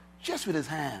just with his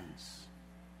hands.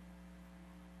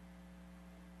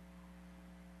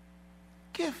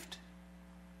 Gift.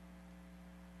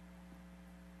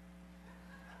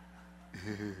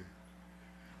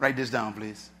 Write this down,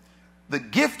 please. The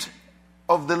gift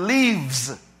of the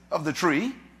leaves of the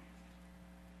tree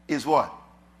is what?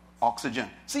 Oxygen.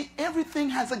 See, everything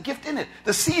has a gift in it.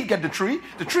 The seed got the tree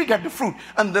got the fruit,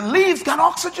 and the leaves got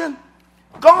oxygen.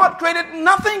 God created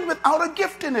nothing without a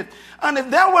gift in it. And if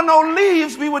there were no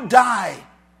leaves, we would die.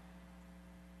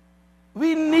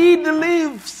 We need the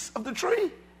leaves of the tree.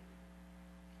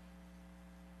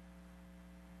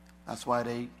 That's why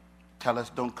they tell us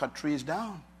don't cut trees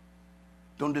down.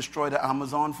 Don't destroy the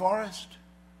Amazon forest.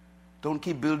 Don't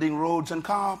keep building roads and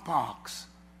car parks.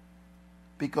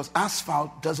 Because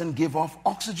asphalt doesn't give off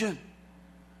oxygen.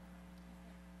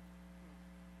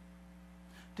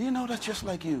 Do you know that's just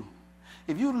like you?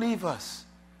 If you leave us,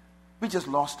 we just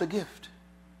lost a gift.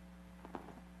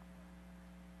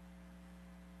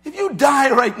 If you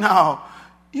die right now,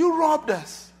 you robbed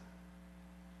us.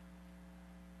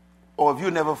 Or if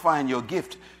you never find your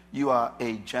gift, you are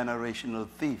a generational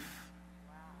thief.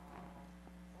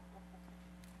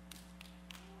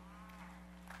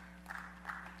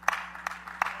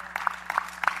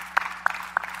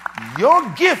 Your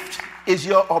gift is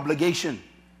your obligation.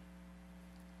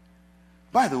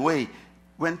 By the way,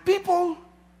 when people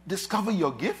discover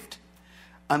your gift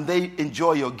and they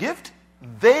enjoy your gift,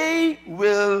 they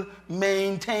will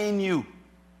maintain you.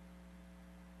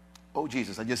 Oh,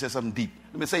 Jesus, I just said something deep.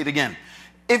 Let me say it again.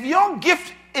 If your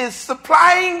gift is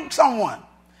supplying someone,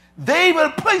 they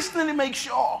will personally make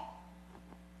sure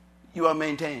you are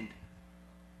maintained.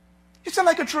 You sound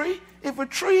like a tree. If a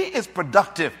tree is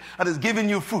productive and is giving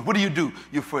you fruit, what do?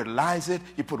 You fertilize it,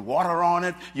 you put water on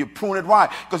it, you prune it. Why?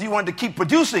 Because you want it to keep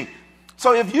producing.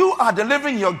 So if you are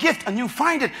delivering your gift and you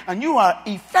find it and you are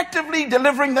effectively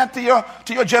delivering that to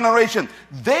your generation,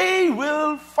 they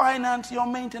will finance your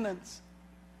maintenance.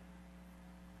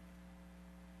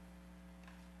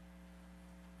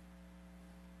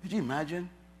 Could you imagine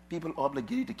people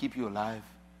obligated to keep you alive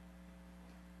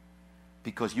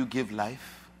because you give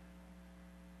life?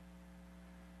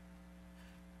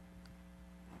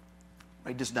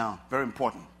 Write this down, very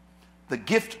important. The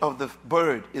gift of the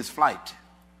bird is flight.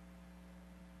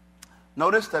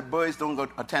 Notice that birds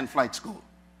don't attend flight school.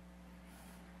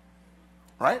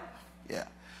 Right? Yeah.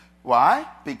 Why?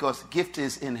 Because gift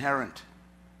is inherent.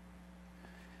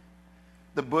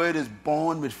 The bird is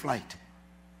born with flight.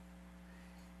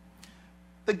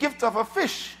 The gift of a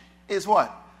fish is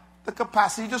what? The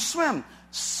capacity to swim.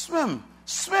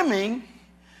 Swimming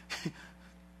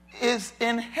is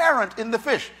inherent in the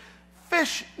fish.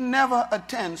 Fish never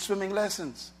attend swimming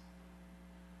lessons.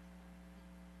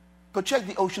 Go check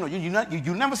the ocean.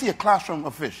 You never see a classroom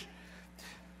of fish.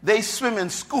 They swim in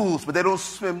schools, but they don't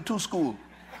swim to school.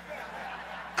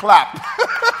 Clap.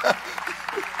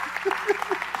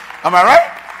 Am I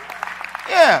right?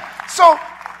 Yeah. So,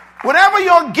 whatever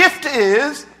your gift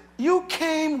is, you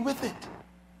came with it.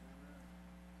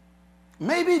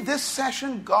 Maybe this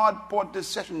session, God brought this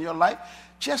session in your life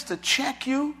just to check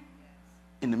you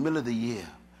in the middle of the year.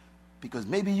 Because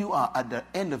maybe you are at the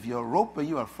end of your rope where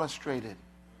you are frustrated.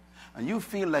 And you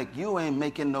feel like you ain't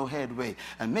making no headway.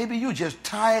 And maybe you just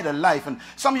tired of life. And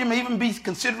some of you may even be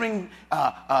considering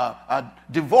a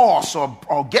divorce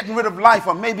or getting rid of life,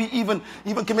 or maybe even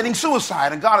committing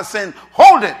suicide. And God is saying,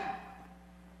 hold it.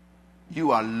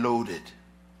 You are loaded.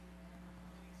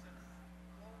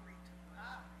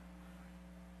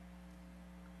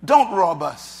 Don't rob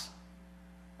us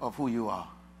of who you are.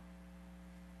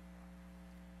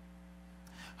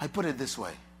 I put it this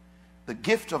way. The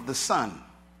gift of the sun.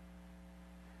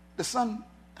 The sun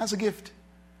has a gift.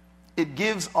 It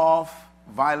gives off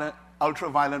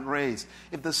ultraviolet rays.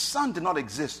 If the sun did not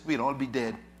exist, we'd all be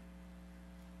dead.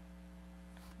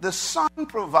 The sun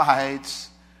provides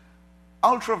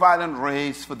ultraviolet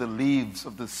rays for the leaves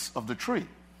of the tree.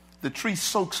 The tree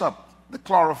soaks up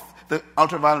the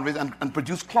ultraviolet rays and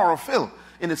produces chlorophyll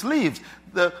in its leaves.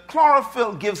 The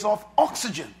chlorophyll gives off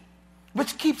oxygen,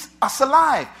 which keeps us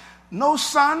alive. No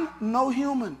sun, no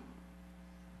human.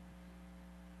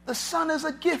 The sun is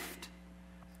a gift,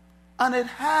 and it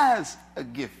has a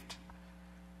gift.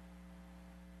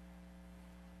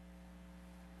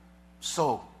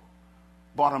 So,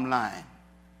 bottom line,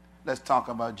 let's talk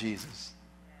about Jesus.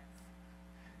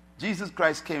 Jesus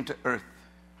Christ came to earth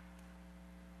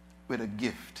with a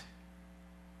gift.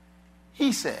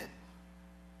 He said,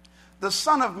 the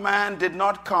Son of Man did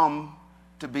not come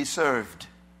to be served.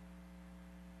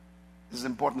 This is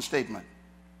an important statement.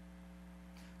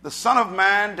 The Son of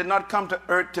Man did not come to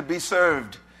earth to be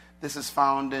served. This is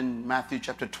found in Matthew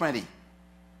chapter 20.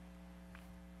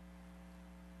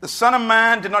 The Son of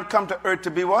Man did not come to earth to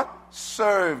be what?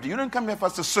 Served. You didn't come here for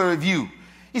us to serve you.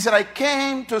 He said, I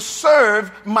came to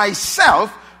serve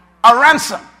myself a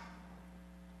ransom.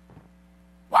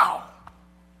 Wow.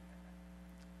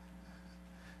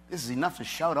 This is enough to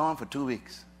shout on for 2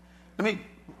 weeks. Let me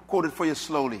quote it for you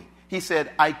slowly. He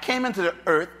said, I came into the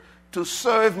earth to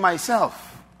serve myself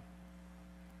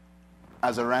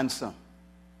as a ransom.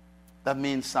 That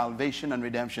means salvation and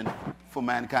redemption for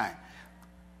mankind.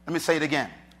 Let me say it again.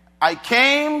 I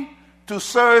came to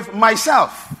serve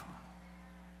myself.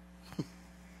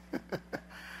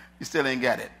 You still ain't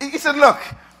get it. He said, look,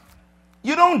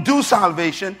 you don't do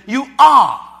salvation, you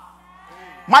are.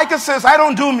 Micah says, I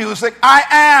don't do music, I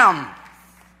am.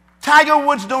 Tiger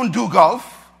Woods don't do golf.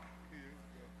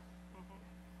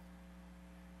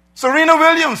 Serena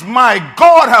Williams, my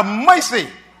God have mercy.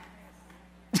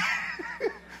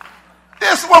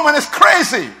 This woman is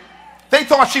crazy. They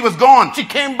thought she was gone. She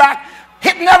came back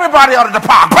hitting everybody out of the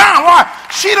park. Bam! Why?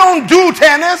 She don't do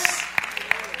tennis.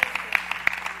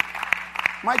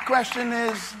 My question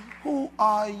is, who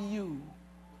are you?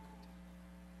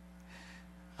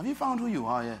 Have you found who you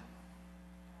are yet?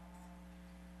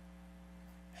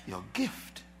 Your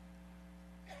gift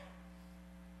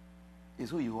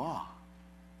is who you are.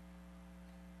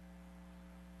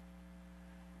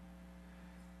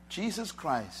 Jesus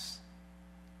Christ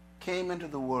came into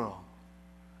the world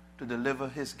to deliver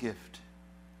his gift.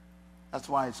 That's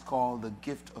why it's called the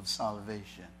gift of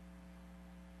salvation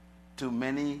to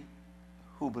many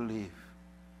who believe.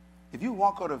 If you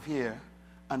walk out of here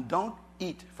and don't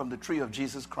eat from the tree of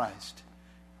Jesus Christ,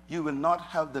 you will not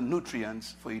have the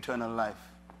nutrients for eternal life.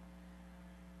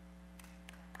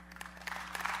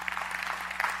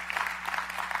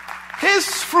 His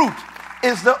fruit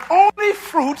is the only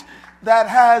fruit that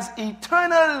has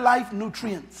eternal life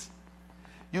nutrients.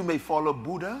 You may follow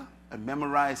Buddha and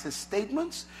memorize his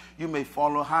statements. You may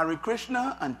follow Hare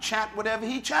Krishna and chant whatever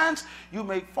he chants. You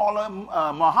may follow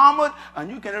Muhammad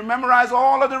and you can memorize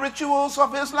all of the rituals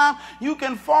of Islam. You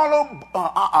can follow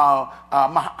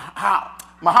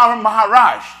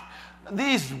Maharaj,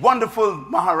 these wonderful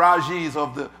Maharajis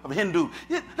of Hindu.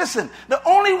 Listen, the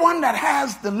only one that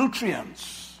has the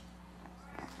nutrients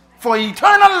for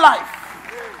eternal life.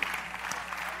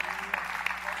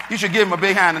 You should give him a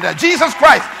big hand in that. Jesus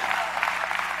Christ.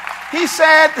 He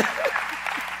said,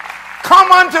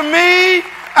 come unto me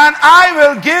and I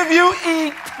will give you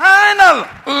eternal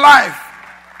life.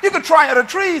 You could try other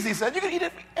trees, he said. You can eat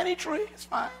any tree, it's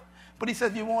fine. But he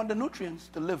said you want the nutrients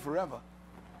to live forever.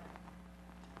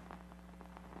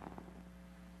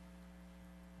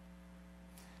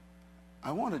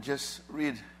 I want to just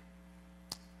read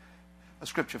a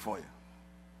scripture for you.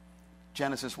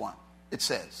 Genesis 1. It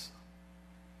says,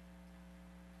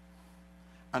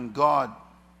 and God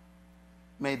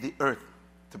made the earth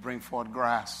to bring forth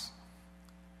grass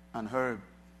and herb,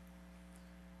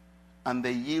 and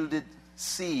they yielded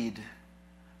seed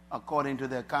according to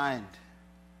their kind.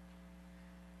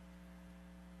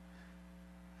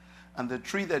 And the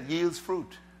tree that yields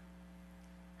fruit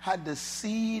had the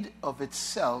seed of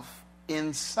itself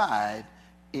inside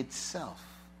itself.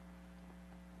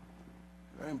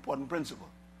 Very important principle.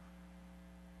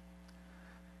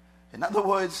 In other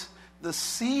words, the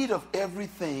seed of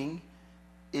everything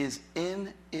is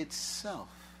in itself.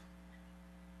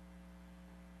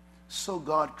 So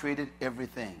God created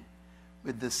everything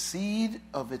with the seed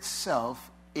of itself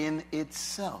in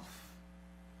itself.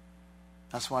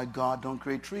 That's why God don't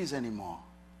create trees anymore.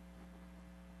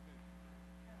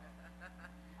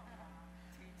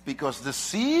 Because the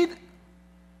seed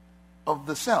of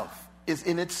the self is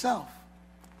in itself.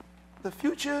 The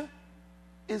future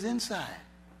is inside.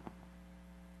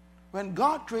 When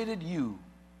God created you,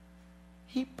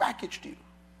 he packaged you.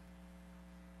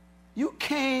 You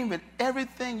came with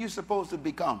everything you're supposed to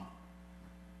become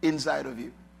inside of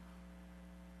you.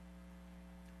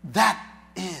 That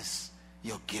is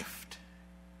your gift.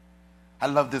 I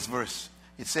love this verse.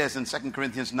 It says in 2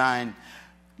 Corinthians 9,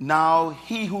 now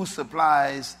he who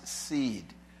supplies seed,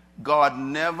 God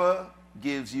never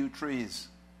gives you trees.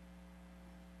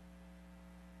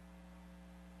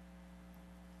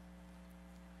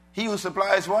 He who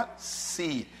supplies what?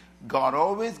 Seed. God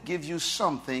always gives you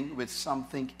something with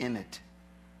something in it.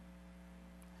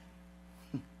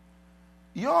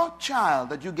 Your child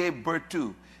that you gave birth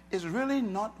to is really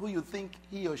not who you think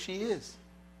he or she is.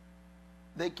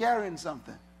 They're carrying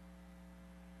something.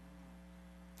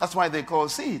 That's why they call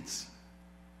seeds.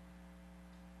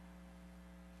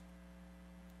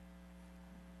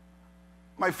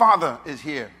 My father is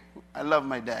here. I love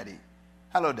my daddy.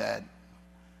 Hello, Dad.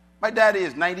 My daddy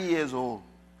is 90 years old.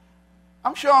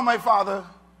 I'm sure my father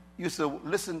used to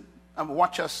listen and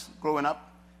watch us growing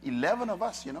up. 11 of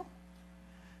us, you know.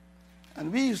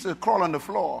 And we used to crawl on the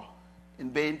floor in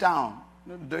Bain Town,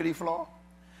 you know, the dirty floor.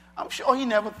 I'm sure he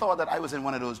never thought that I was in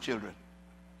one of those children.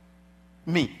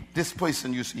 Me, this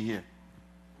person you see here.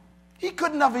 He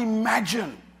couldn't have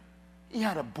imagined he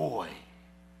had a boy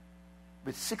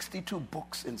with 62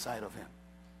 books inside of him.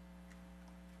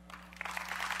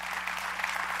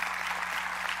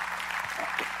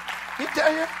 He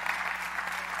tell you?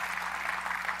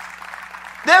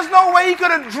 There's no way he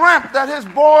could have dreamt that his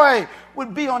boy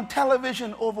would be on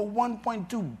television, over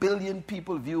 1.2 billion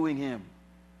people viewing him.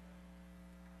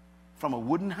 From a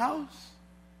wooden house.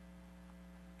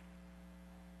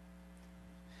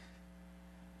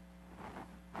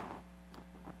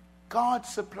 God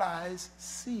supplies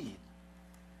seed.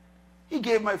 He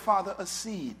gave my father a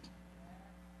seed.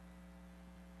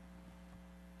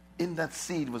 In that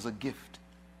seed was a gift.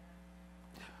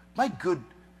 My good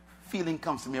feeling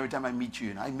comes to me every time I meet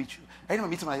you. And I meet you. Every time I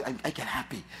meet someone, I get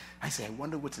happy. I say, I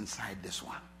wonder what's inside this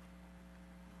one.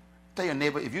 Tell your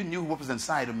neighbor, if you knew what was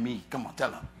inside of me, come on,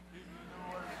 tell him.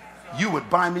 You would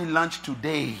buy me lunch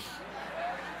today.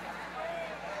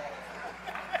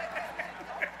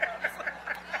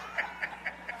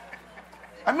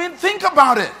 I mean, think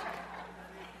about it.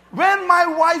 When my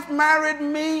wife married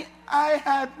me, I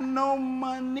had no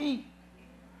money.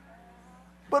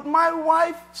 But my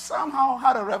wife somehow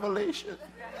had a revelation.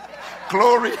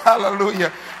 Glory,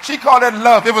 hallelujah. She called it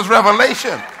love. It was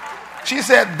revelation. She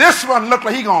said, this one looked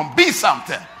like he gonna be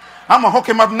something. I'm gonna hook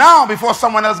him up now before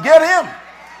someone else get him.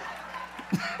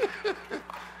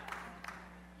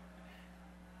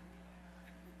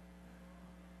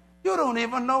 You don't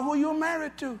even know who you're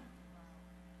married to.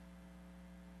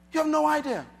 You have no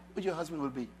idea what your husband will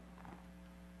be.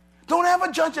 Don't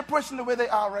ever judge a person the way they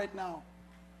are right now.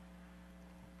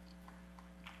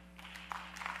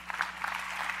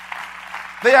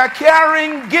 They are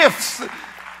carrying gifts.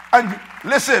 And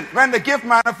listen, when the gift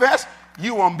manifests,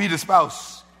 you won't be the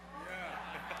spouse.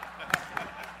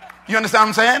 You understand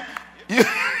what I'm saying?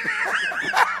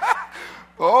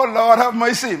 Oh, Lord, have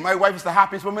mercy. My wife is the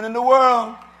happiest woman in the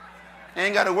world.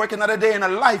 Ain't got to work another day in her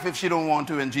life if she don't want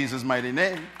to, in Jesus' mighty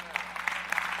name.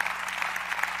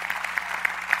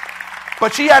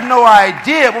 But she had no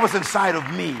idea what was inside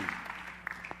of me.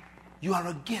 You are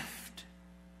a gift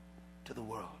to the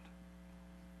world.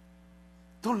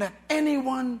 Don't let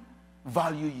anyone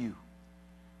value you.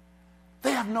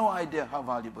 They have no idea how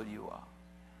valuable you are.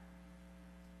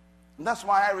 And that's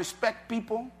why I respect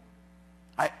people.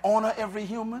 I honor every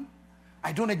human.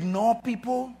 I don't ignore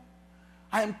people.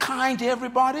 I am kind to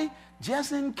everybody.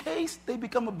 Just in case they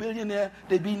become a billionaire,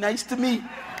 they be nice to me.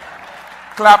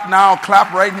 Clap now,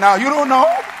 clap right now. You don't know?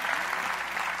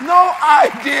 No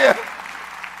idea.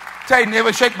 Tell your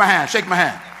neighbor, shake my hand, shake my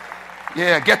hand.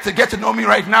 Yeah, get to know me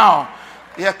right now.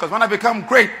 Yeah, because when I become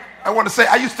great, I want to say,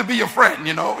 I used to be your friend,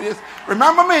 you know. Yes.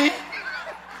 Remember me?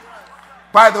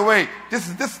 By the way, this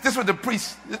is what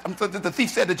the thief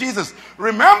said to Jesus.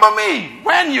 Remember me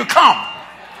when you come.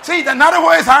 See, in other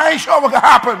words, I ain't sure what will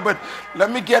happen, but let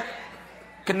me get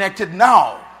connected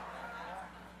now.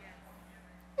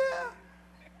 Yeah.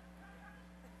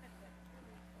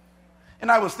 And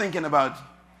I was thinking about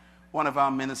one of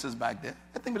our ministers back there.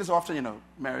 I think of this often,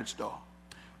 Marriage Store.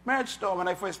 Marriage Store, when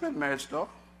I first met Marriage Store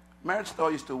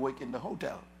used to work in the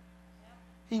hotel.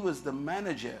 He was the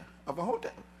manager of a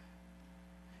hotel.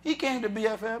 He came to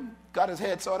BFM, got his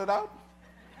head sorted out,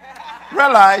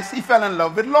 realized he fell in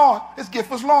love with law. His gift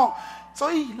was law. So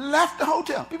he left the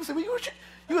hotel. People say, well,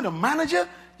 you're the manager?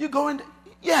 You're going to...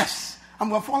 Yes, I'm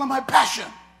going to follow my passion.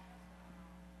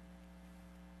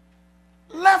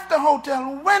 Left the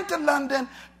hotel, went to London,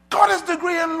 got his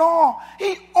degree in law.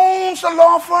 He owns a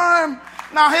law firm.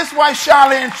 Now his wife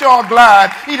Charlene sure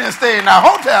glad he didn't stay in that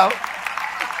hotel.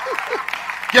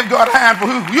 Give God a hand for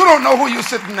who. You don't know who you're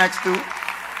sitting next to.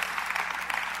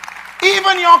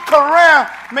 Even your career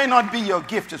may not be your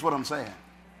gift, is what I'm saying.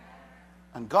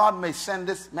 And God may send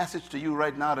this message to you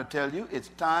right now to tell you it's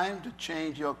time to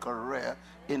change your career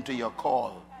into your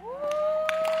call.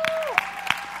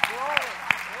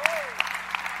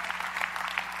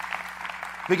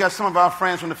 We got some of our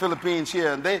friends from the Philippines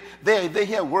here, and they're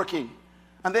here working.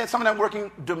 And then some of them working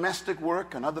domestic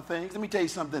work and other things. Let me tell you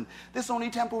something. This is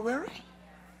only temporary.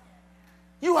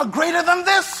 You are greater than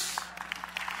this.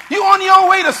 You're on your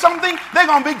way to something. They're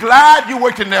going to be glad you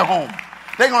worked in their home.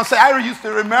 They're going to say, I used to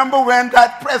remember when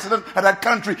that president of that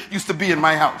country used to be in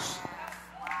my house.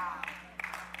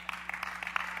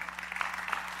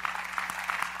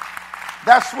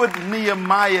 That's what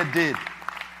Nehemiah did.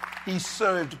 He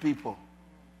served people.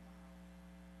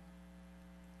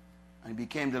 And he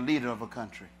became the leader of a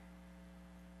country.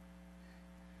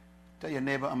 Tell your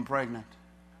neighbor, I'm pregnant.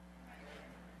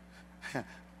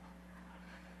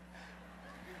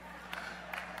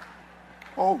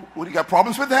 Oh, what, you got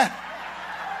problems with that?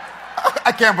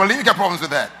 I can't believe you got problems with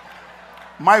that.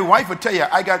 My wife would tell you,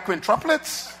 I got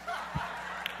quintuplets.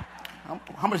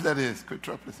 How much that is,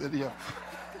 quintuplets? Yeah.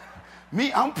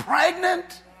 Me, I'm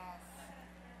pregnant.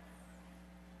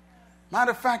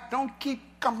 Matter of fact, don't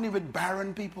keep company with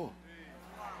barren people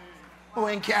who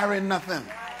ain't carrying nothing.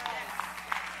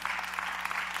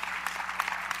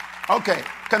 Okay,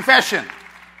 confession.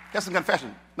 Here's some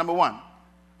confession. Number one,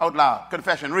 out loud.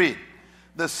 Confession, read.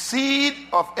 The seed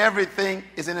of everything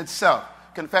is in itself.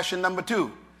 Confession number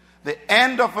two. The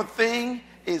end of a thing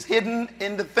is hidden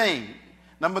in the thing.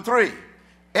 Number three.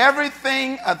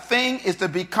 Everything a thing is to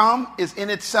become is in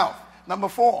itself. Number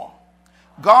four.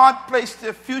 God placed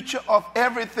the future of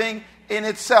everything in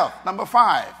itself. Number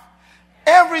five.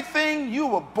 Everything you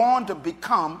were born to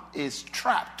become is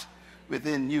trapped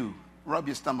within you. Rub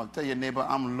your stomach. Tell your neighbor,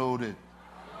 I'm loaded.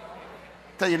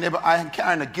 Tell your neighbor, I am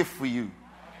carrying a gift for you.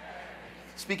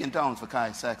 Speak in tongues for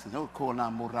Kai Saxon. You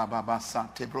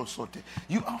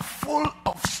are full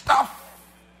of stuff.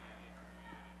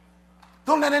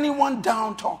 Don't let anyone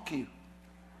down talk you.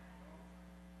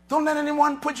 Don't let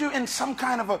anyone put you in some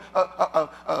kind of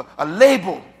a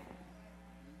label.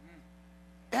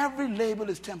 Every label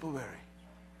is temporary.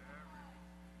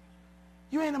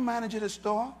 You ain't a manager of the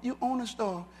store. You own a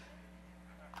store.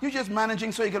 You're just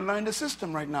managing so you can learn the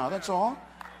system right now. That's all.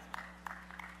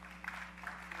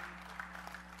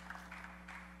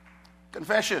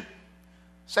 Confession.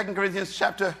 2 Corinthians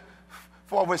chapter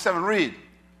 4, verse 7. Read.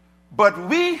 But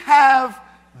we have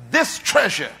this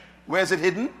treasure. Where is it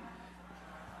hidden?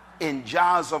 In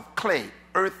jars of clay,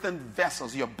 earthen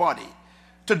vessels, your body.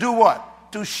 To do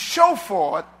what? To show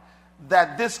forth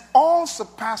that this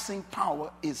all-surpassing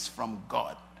power is from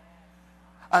God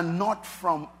and not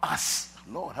from us.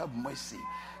 Lord, have mercy.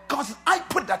 Because I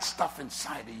put that stuff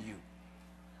inside of you.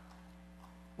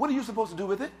 What are you supposed to do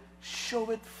with it?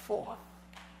 Show it forth.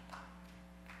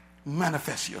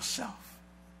 Manifest yourself.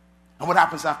 And what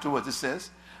happens afterwards? It says,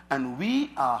 and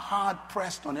we are hard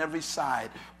pressed on every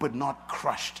side, but not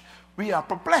crushed. We are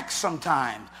perplexed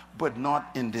sometimes, but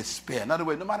not in despair. In other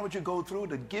words, no matter what you go through,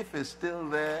 the gift is still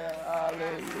there.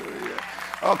 Hallelujah.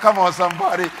 Oh, come on,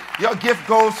 somebody. Your gift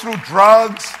goes through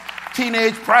drugs,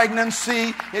 teenage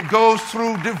pregnancy. It goes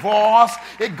through divorce.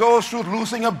 It goes through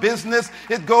losing a business.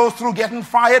 It goes through getting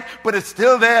fired, but it's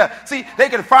still there. See, they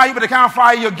can fire you, but they can't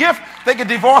fire your gift. They can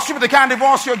divorce you, but they can't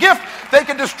divorce your gift. They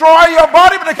can destroy your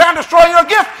body, but they can't destroy your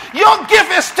gift. Your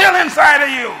gift is still inside of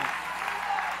you.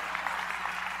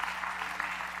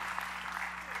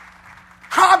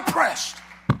 Hard pressed,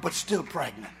 but still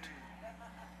pregnant.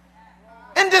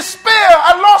 In despair,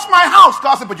 I lost my house.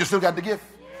 God said, but you still got the gift.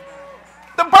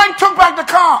 The bank took back the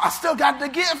car. I still got the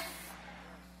gift.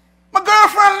 My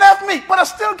girlfriend left me, but I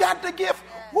still got the gift.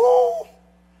 Woo!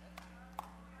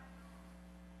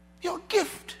 Your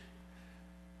gift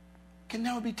can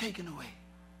never be taken away.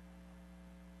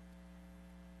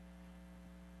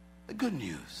 The good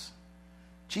news,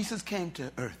 Jesus came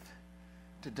to earth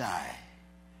to die,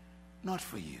 not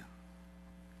for you.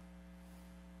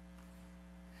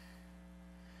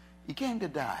 He came to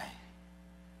die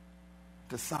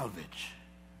to salvage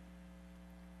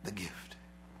the gift.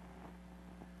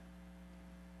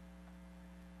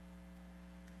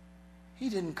 He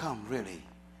didn't come really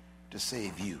to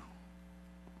save you.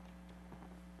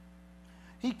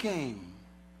 He came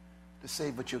to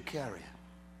save what you're carrying.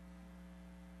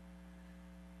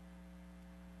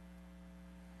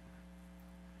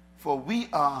 For we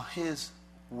are his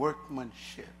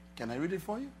workmanship. Can I read it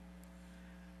for you?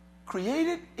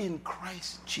 Created in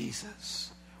Christ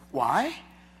Jesus. Why?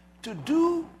 To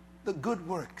do the good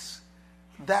works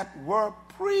that were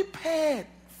prepared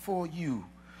for you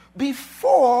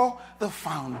before the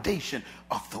foundation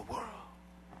of the world.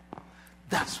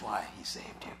 That's why he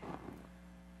saved you.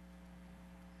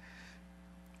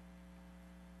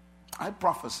 I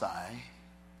prophesy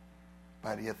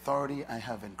by the authority I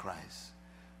have in Christ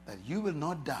that you will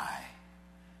not die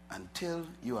until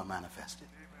you are manifested.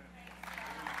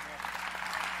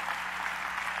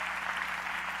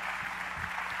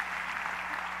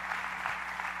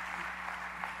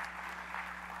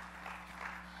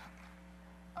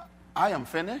 I am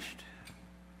finished,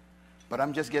 but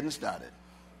I'm just getting started.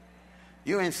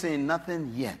 You ain't seen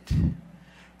nothing yet.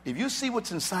 If you see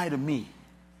what's inside of me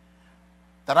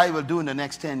that I will do in the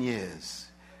next 10 years,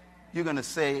 you're going to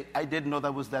say, I didn't know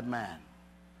that was that man.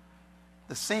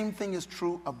 The same thing is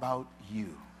true about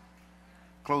you.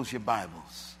 Close your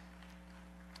Bibles.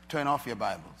 Turn off your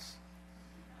Bibles.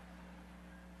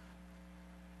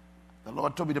 The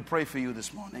Lord told me to pray for you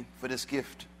this morning for this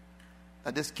gift.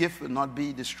 That this gift will not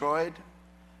be destroyed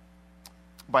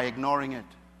by ignoring it.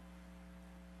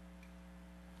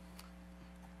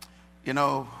 You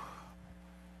know,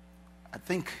 I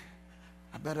think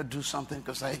I better do something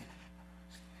because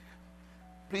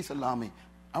please allow me.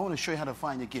 I want to show you how to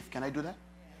find your gift. Can I do that?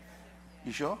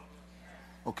 You sure?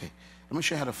 Okay. Let me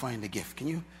show you how to find the gift. Can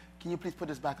you please put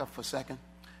this back up for a second?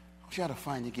 I'll show you how to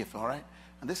find your gift, all right?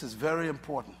 And this is very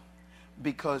important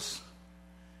because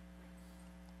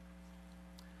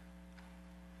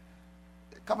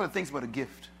a couple of things about a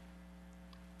gift.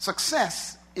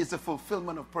 Success is the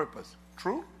fulfillment of purpose.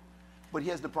 True? But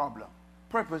here's the problem.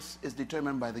 Purpose is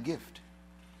determined by the gift.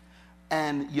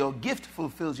 And your gift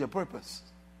fulfills your purpose.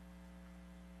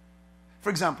 For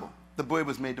example, the bird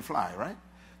was made to fly, right?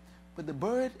 But the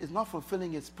bird is not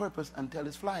fulfilling its purpose until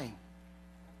it's flying.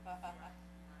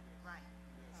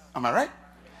 Am I right?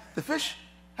 The fish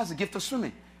has a gift of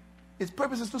swimming. Its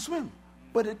purpose is to swim.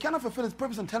 But it cannot fulfill its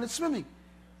purpose until it's swimming.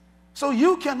 So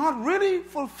you cannot really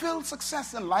fulfill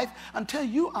success in life until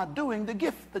you are doing the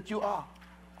gift that you are.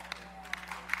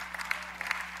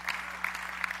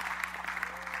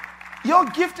 Your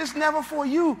gift is never for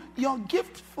you. Your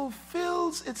gift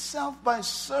fulfills itself by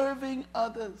serving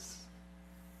others.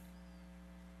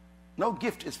 No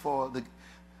gift is for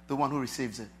the one who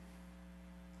receives it.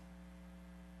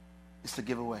 It's to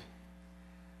give away.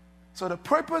 So the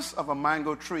purpose of a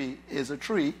mango tree is a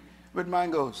tree with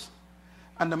mangoes.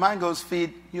 And the mangoes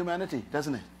feed humanity,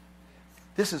 doesn't it?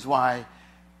 This is why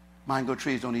mango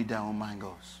trees don't eat their own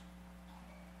mangoes.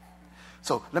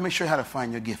 So let me show you how to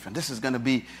find your gift. And this is going to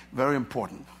be very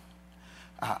important.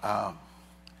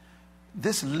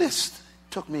 This list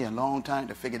took me a long time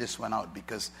to figure this one out,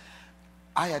 because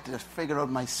I had to figure out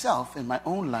myself in my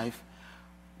own life,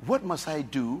 what must I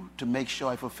do to make sure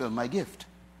I fulfill my gift?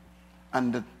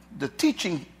 And the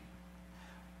teaching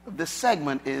of this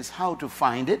segment is how to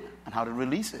find it and how to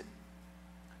release it.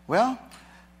 Well,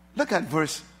 look at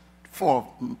verse 4,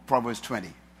 Proverbs 20.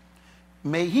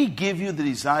 May he give you the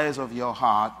desires of your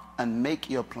heart and make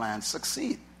your plans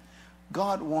succeed.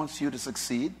 God wants you to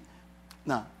succeed.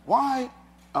 Now, why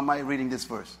am I reading this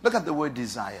verse? Look at the word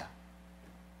desire.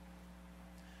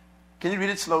 Can you read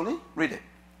it slowly? Read it.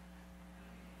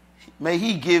 May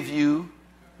he give you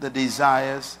the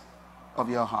desires of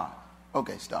your heart.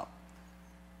 Okay, stop.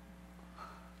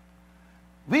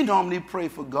 We normally pray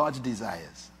for God's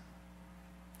desires.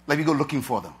 Like we go looking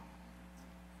for them.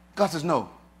 God says no.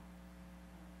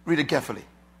 Read it carefully.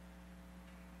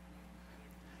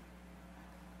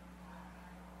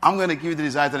 I'm going to give you the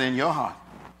desires that are in your heart.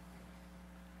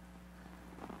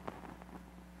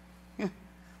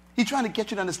 He's trying to get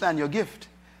you to understand your gift.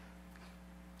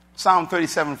 Psalm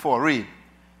 37:4, read.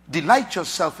 Delight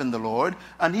yourself in the Lord,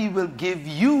 and he will give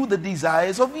you the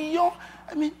desires of your...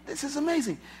 I mean, this is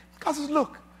amazing. God says,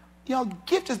 look, your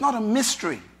gift is not a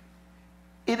mystery.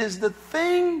 It is the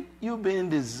thing you've been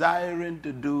desiring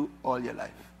to do all your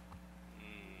life.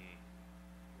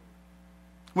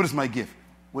 What is my gift?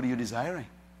 What are you desiring?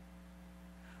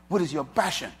 What is your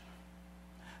passion?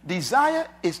 Desire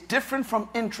is different from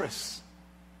interest.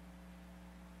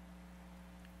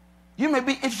 You may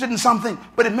be interested in something,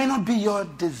 but it may not be your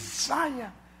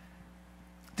desire.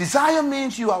 Desire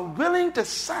means you are willing to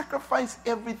sacrifice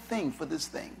everything for this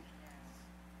thing.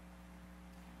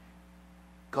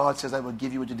 God says, I will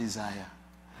give you what you desire.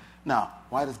 Now,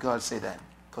 why does God say that?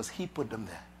 Because he put them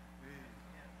there.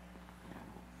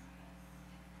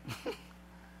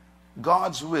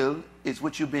 God's will is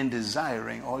what you've been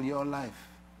desiring all your life.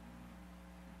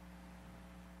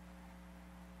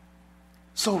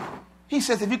 So, he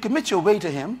says, if you commit your way to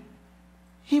him,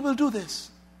 he will do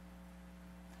this.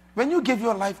 When you give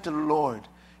your life to the Lord,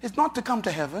 it's not to come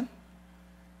to heaven.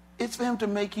 It's for him to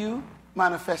make you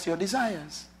manifest your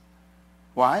desires.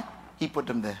 Why? He put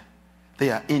them there.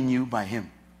 They are in you by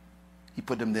him. He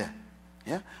put them there.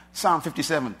 Yeah? Psalm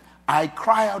 57. I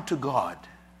cry out to God.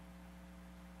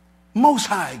 Most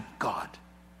High God.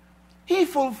 He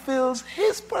fulfills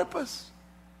his purpose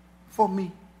for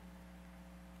me.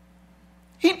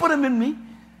 He put them in me.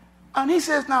 And he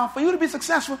says, now, for you to be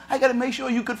successful, I got to make sure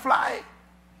you could fly.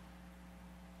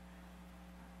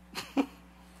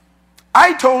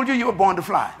 I told you were born to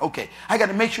fly. Okay. I got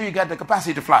to make sure you got the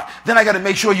capacity to fly. Then I got to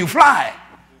make sure you fly.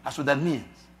 That's what that means.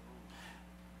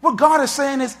 What God is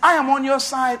saying is, I am on your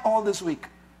side all this week.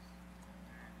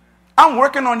 I'm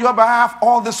working on your behalf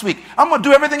all this week. I'm going to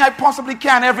do everything I possibly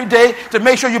can every day to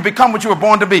make sure you become what you were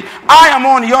born to be. I am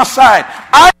on your side.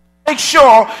 I make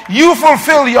sure you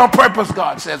fulfill your purpose,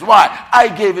 God says. Why? I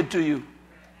gave it to you.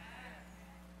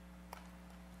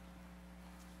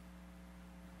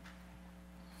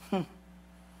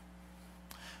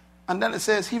 And then it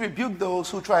says, he rebuked those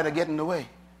who try to get in the way.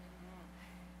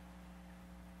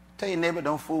 Tell your neighbor,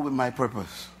 don't fool with my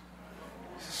purpose.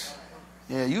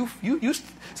 Yeah, you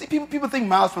see, people think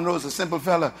Myles Munroe is a simple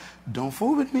fella. Don't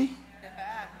fool with me.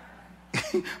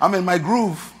 I'm in my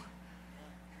groove.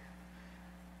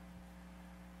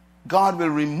 God will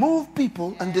remove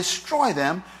people and destroy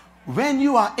them when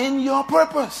you are in your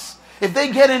purpose. If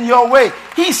they get in your way,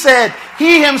 he said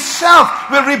he himself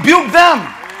will rebuke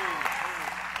them.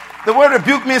 The word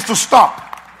rebuke means to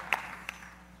stop.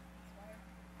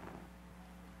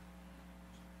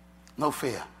 No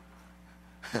fear.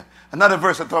 Another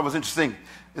verse I thought was interesting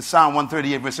is Psalm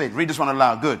 138 verse 8. Read this one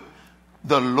aloud. Good.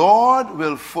 The Lord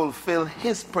will fulfill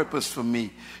his purpose for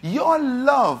me. Your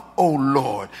love, O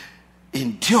Lord,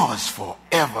 endures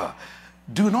forever.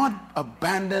 Do not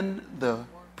abandon the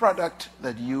product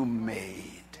that you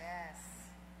made. Yes.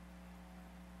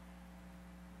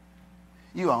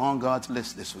 You are on God's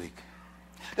list this week.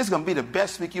 This is going to be the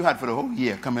best week you had for the whole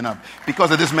year coming up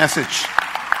because of this message.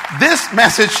 This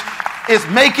message is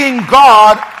making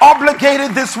God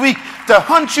obligated this week to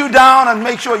hunt you down and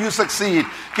make sure you succeed.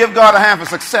 Give God a hand for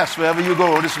success wherever you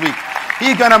go this week.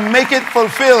 He's going to make it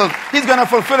fulfilled. He's going to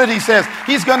fulfill it, he says.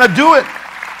 He's going to do it.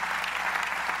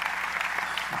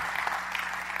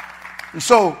 And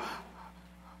so,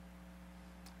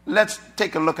 let's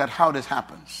take a look at how this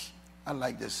happens. I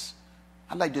like this.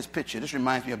 I like this picture. This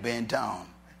reminds me of Bear Town.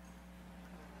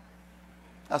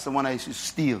 That's the one I used to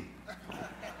steal.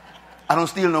 I don't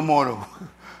steal no more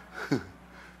though.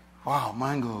 Wow,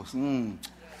 mangoes.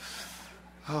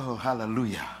 Oh,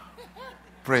 hallelujah.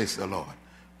 Praise the Lord.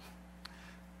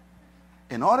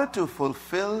 In order to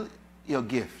fulfill your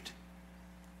gift,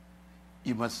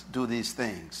 you must do these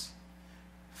things.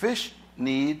 Fish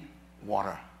need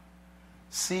water.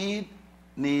 Seed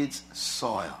needs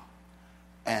soil.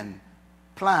 And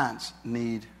plants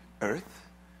need earth.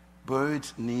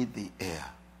 Birds need the air.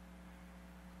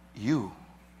 You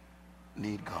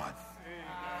need God.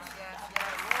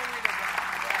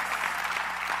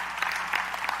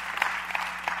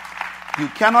 You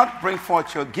cannot bring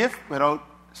forth your gift without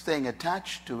staying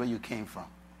attached to where you came from.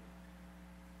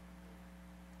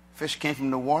 Fish came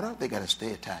from the water, they got to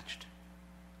stay attached.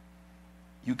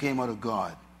 You came out of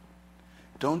God.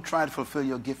 Don't try to fulfill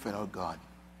your gift without God.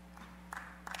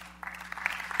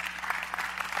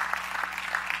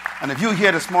 And if you're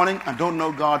here this morning and don't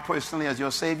know God personally as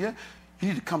your Savior, you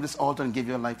need to come to this altar and give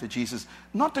your life to Jesus.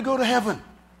 Not to go to heaven.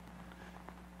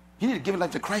 You need to give your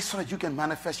life to Christ so that you can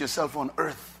manifest yourself on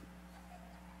earth.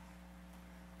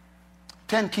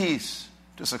 10 keys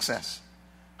to success.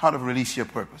 How to release your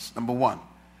purpose. Number 1,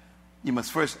 you must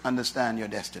first understand your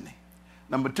destiny.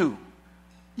 Number 2,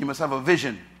 you must have a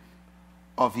vision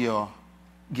of your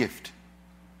gift.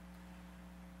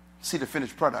 See the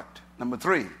finished product. Number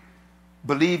 3,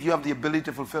 believe you have the ability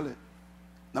to fulfill it.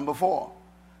 Number 4,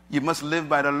 you must live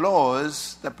by the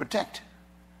laws that protect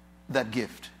that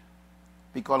gift.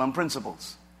 We call them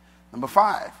principles. Number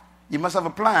 5, you must have a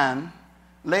plan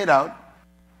laid out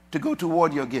to go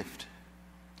toward your gift.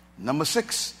 Number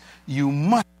 6, you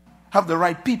must have the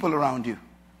right people around you.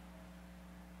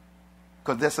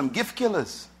 Because there's some gift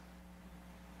killers.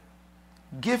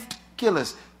 Gift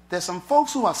killers. There's some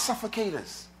folks who are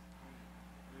suffocators.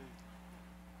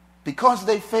 Because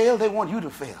they fail, they want you to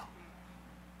fail.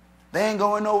 They ain't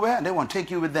going nowhere, and they want to take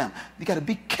you with them. You got to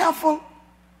be careful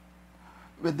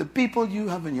with the people you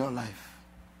have in your life.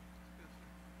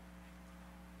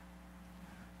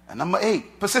 And number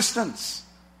 8, persistence.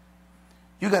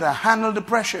 You got to handle the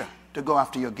pressure to go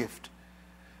after your gift.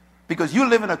 Because you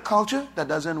live in a culture that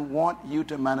doesn't want you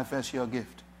to manifest your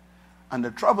gift. And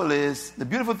the trouble is, the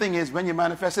beautiful thing is, when you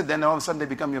manifest it, then all of a sudden they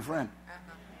become your friend.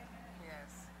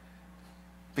 Yes.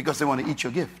 Because they want to eat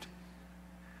your gift.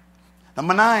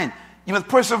 Number 9, you must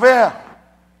persevere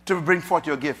to bring forth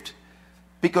your gift.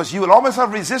 Because you will always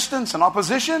have resistance and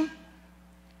opposition,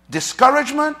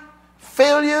 discouragement,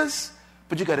 failures,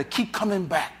 but you got to keep coming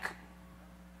back.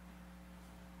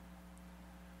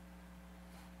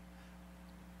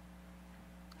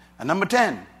 And number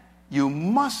 10, you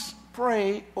must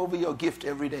pray over your gift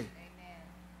every day. Amen.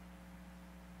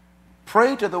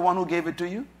 Pray to the one who gave it to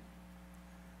you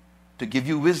to give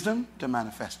you wisdom to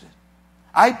manifest it.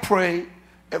 I pray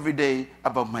every day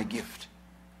about my gift.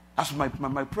 That's what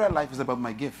my prayer life is about,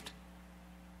 my gift.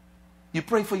 You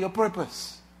pray for your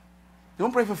purpose. You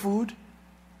don't pray for food.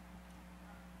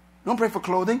 You don't pray for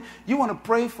clothing. You want to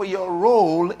pray for your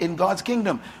role in God's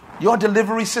kingdom. Your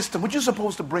delivery system, what you're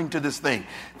supposed to bring to this thing.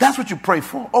 That's what you pray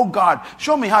for. Oh God,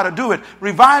 show me how to do it.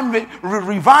 Revive it,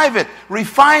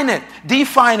 refine it,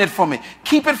 define it for me.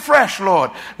 Keep it fresh, Lord.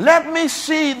 Let me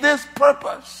see this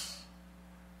purpose.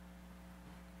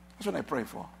 That's what I pray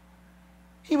for.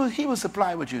 He will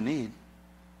supply what you need.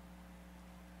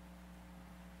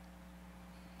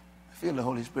 I feel the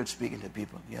Holy Spirit speaking to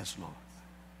people. Yes, Lord.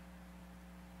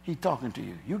 He's talking to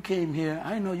you. You came here.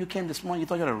 I know you came this morning. You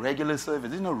thought you had a regular service.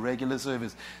 There's no regular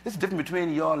service. There's a difference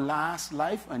between your last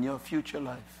life and your future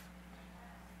life.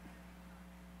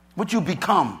 What you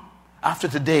become after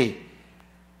today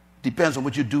depends on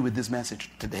what you do with this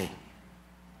message today.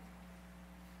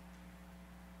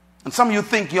 And some of you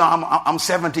think, I'm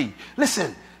 70.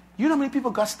 Listen, you know how many people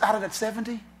got started at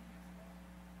 70?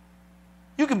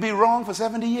 You could be wrong for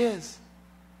 70 years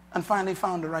and finally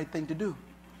found the right thing to do.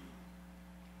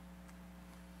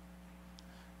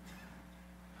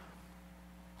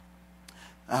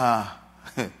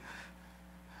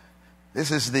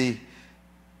 This is the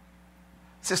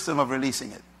system of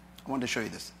releasing it. I want to show you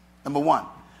this. Number 1,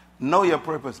 know your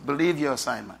purpose. Believe your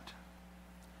assignment.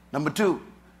 Number 2,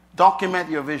 document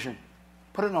your vision.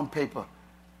 Put it on paper.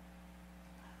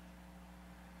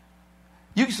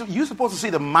 You're supposed to see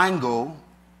the mango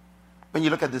when you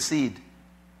look at the seed.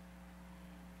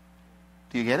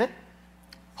 Do you get it?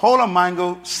 Hold a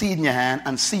mango seed in your hand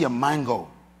and see a mango.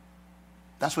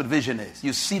 That's what vision is.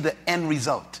 You see the end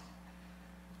result.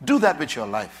 Do that with your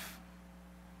life.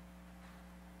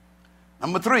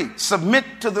 Number 3, submit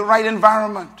to the right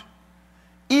environment.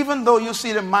 Even though you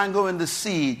see the mango in the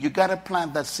seed, you got to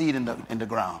plant that seed in the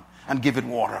ground and give it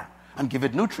water and give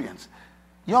it nutrients.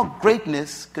 Your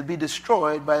greatness could be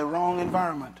destroyed by a wrong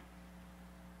environment.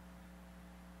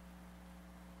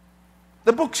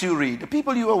 the books you read, the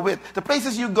people you are with, the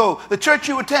places you go, the church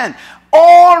you attend,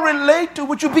 all relate to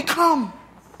what you become.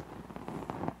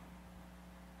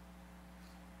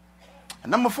 And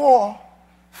number 4,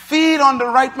 feed on the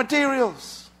right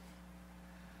materials.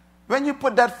 When you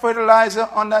put that fertilizer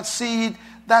on that seed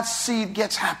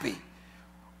gets happy.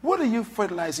 What are you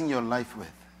fertilizing your life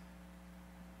with?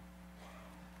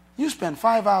 You spend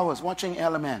 5 hours watching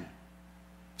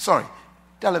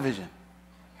television.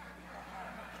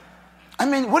 I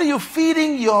mean, what are you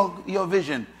feeding your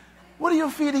vision? What are you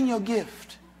feeding your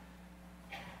gift?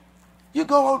 You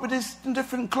go out with these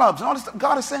different clubs and all this stuff.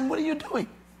 God is saying, what are you doing?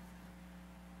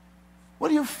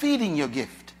 What are you feeding your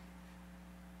gift?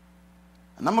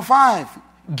 And number 5,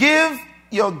 give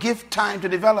your gift time to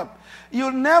develop.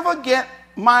 You'll never get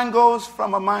mangoes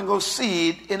from a mango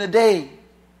seed in a day.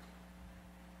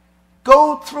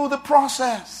 Go through the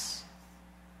process.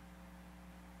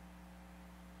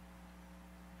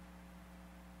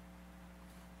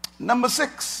 Number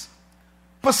 6,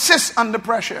 persist under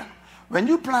pressure. When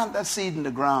you plant that seed in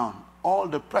the ground, all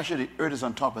the pressure, the earth is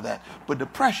on top of that. But the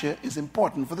pressure is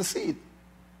important for the seed.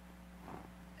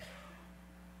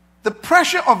 The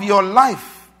pressure of your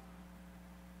life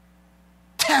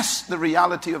tests the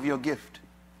reality of your gift.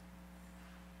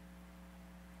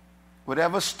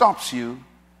 Whatever stops you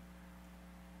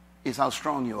is how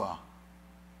strong you are.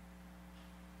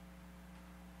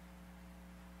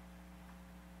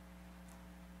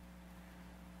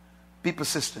 Be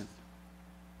persistent.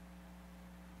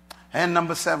 And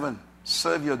number 7,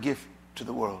 serve your gift to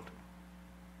the world.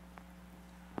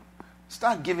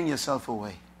 Start giving yourself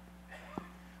away.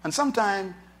 And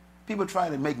sometimes people try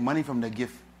to make money from their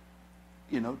gift,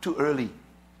 too early.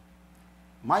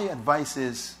 My advice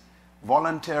is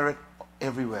volunteer it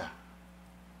everywhere.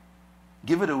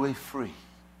 Give it away free.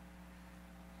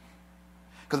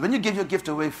 Because when you give your gift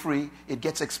away free, it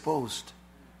gets exposed.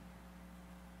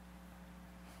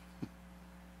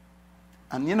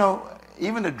 And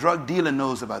even the drug dealer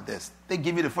knows about this. They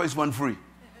give you the first one free.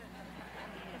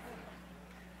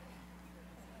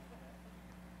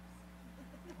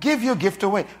 Give your gift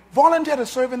away. Volunteer to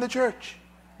serve in the church.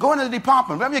 Go into the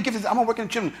department. Whatever your gift is, I'm going to work in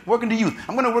children, work in the youth.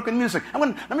 I'm going to work in music.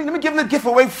 Let me give them the gift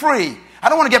away free. I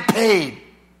don't want to get paid.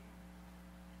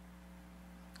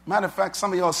 Matter of fact,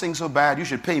 some of y'all sing so bad, you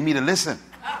should pay me to listen.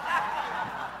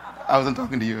 I wasn't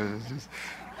talking to you.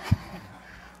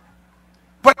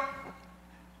 But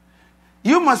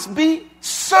you must be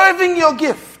serving your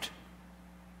gift.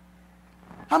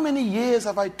 How many years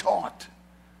have I taught?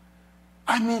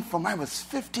 From I was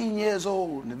 15 years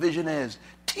old, and the visionaries,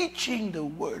 teaching the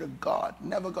word of God,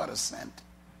 never got a cent.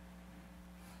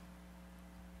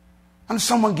 And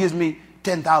someone gives me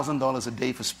 $10,000 a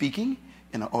day for speaking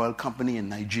in an oil company in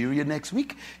Nigeria next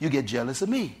week, you get jealous of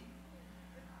me.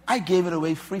 I gave it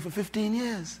away free for 15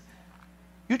 years.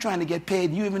 You're trying to get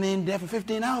paid, you even ain't there for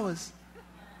 15 hours.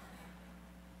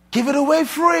 Give it away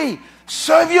free.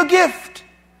 Serve your gift.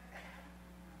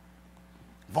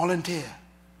 Volunteer.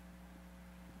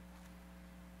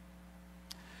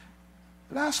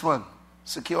 Last one,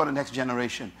 secure the next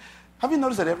generation. Have you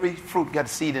noticed that every fruit got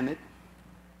seed in it?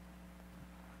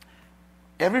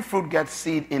 Every fruit got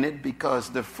seed in it because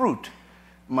the fruit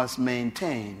must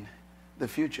maintain the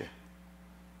future.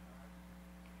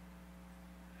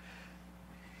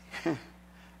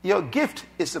 Your gift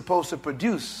is supposed to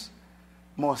produce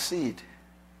more seed.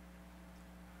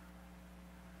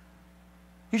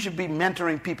 You should be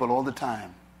mentoring people all the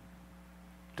time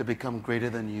to become greater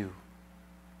than you.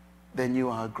 Then you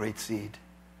are a great seed.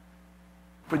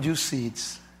 Produce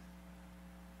seeds.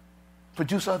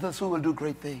 Produce others who will do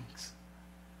great things.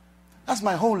 That's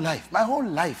my whole life. My whole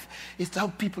life is to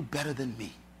help people better than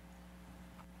me.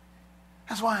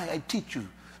 That's why I teach you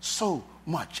so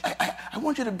much. I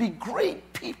want you to be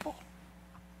great people.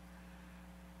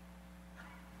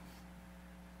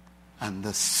 And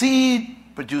the seed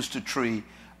produced a tree,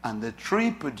 and the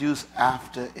tree produced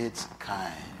after its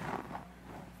kind.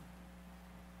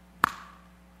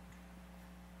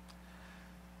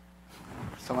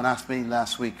 Someone asked me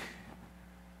last week,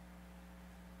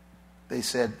 they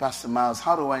said, Pastor Myles,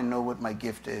 how do I know what my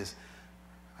gift is?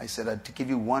 I said, I'd give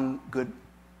you one good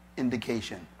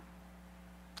indication.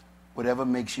 Whatever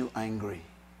makes you angry.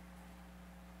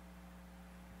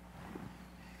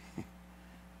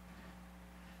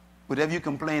 Whatever you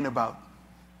complain about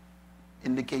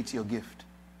indicates your gift.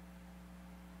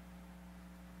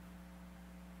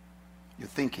 You're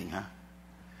thinking, huh?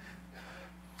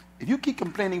 If you keep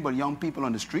complaining about young people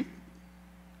on the street,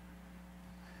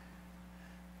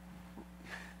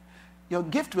 your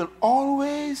gift will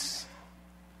always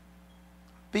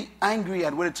be angry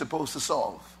at what it's supposed to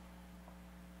solve.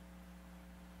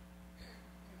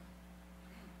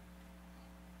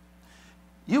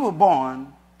 You were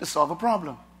born to solve a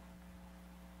problem.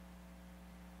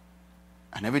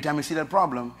 And every time you see that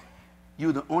problem,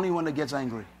 you're the only one that gets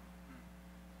angry.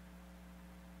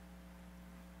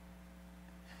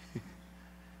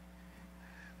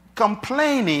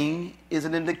 Complaining is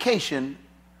an indication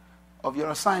of your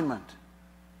assignment.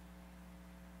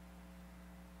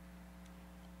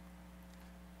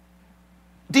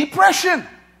 Depression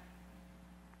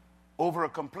over a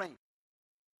complaint.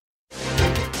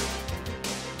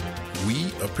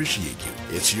 We appreciate you.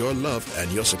 It's your love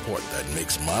and your support that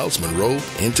makes Myles Munroe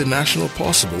International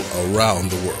possible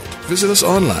around the world. Visit us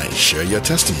online, share your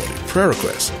testimony, prayer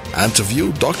requests, and to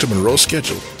view Dr. Munroe's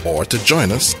schedule or to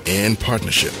join us in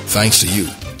partnership. Thanks to you,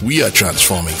 we are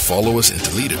transforming followers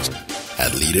into leaders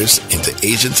and leaders into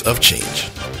agents of change.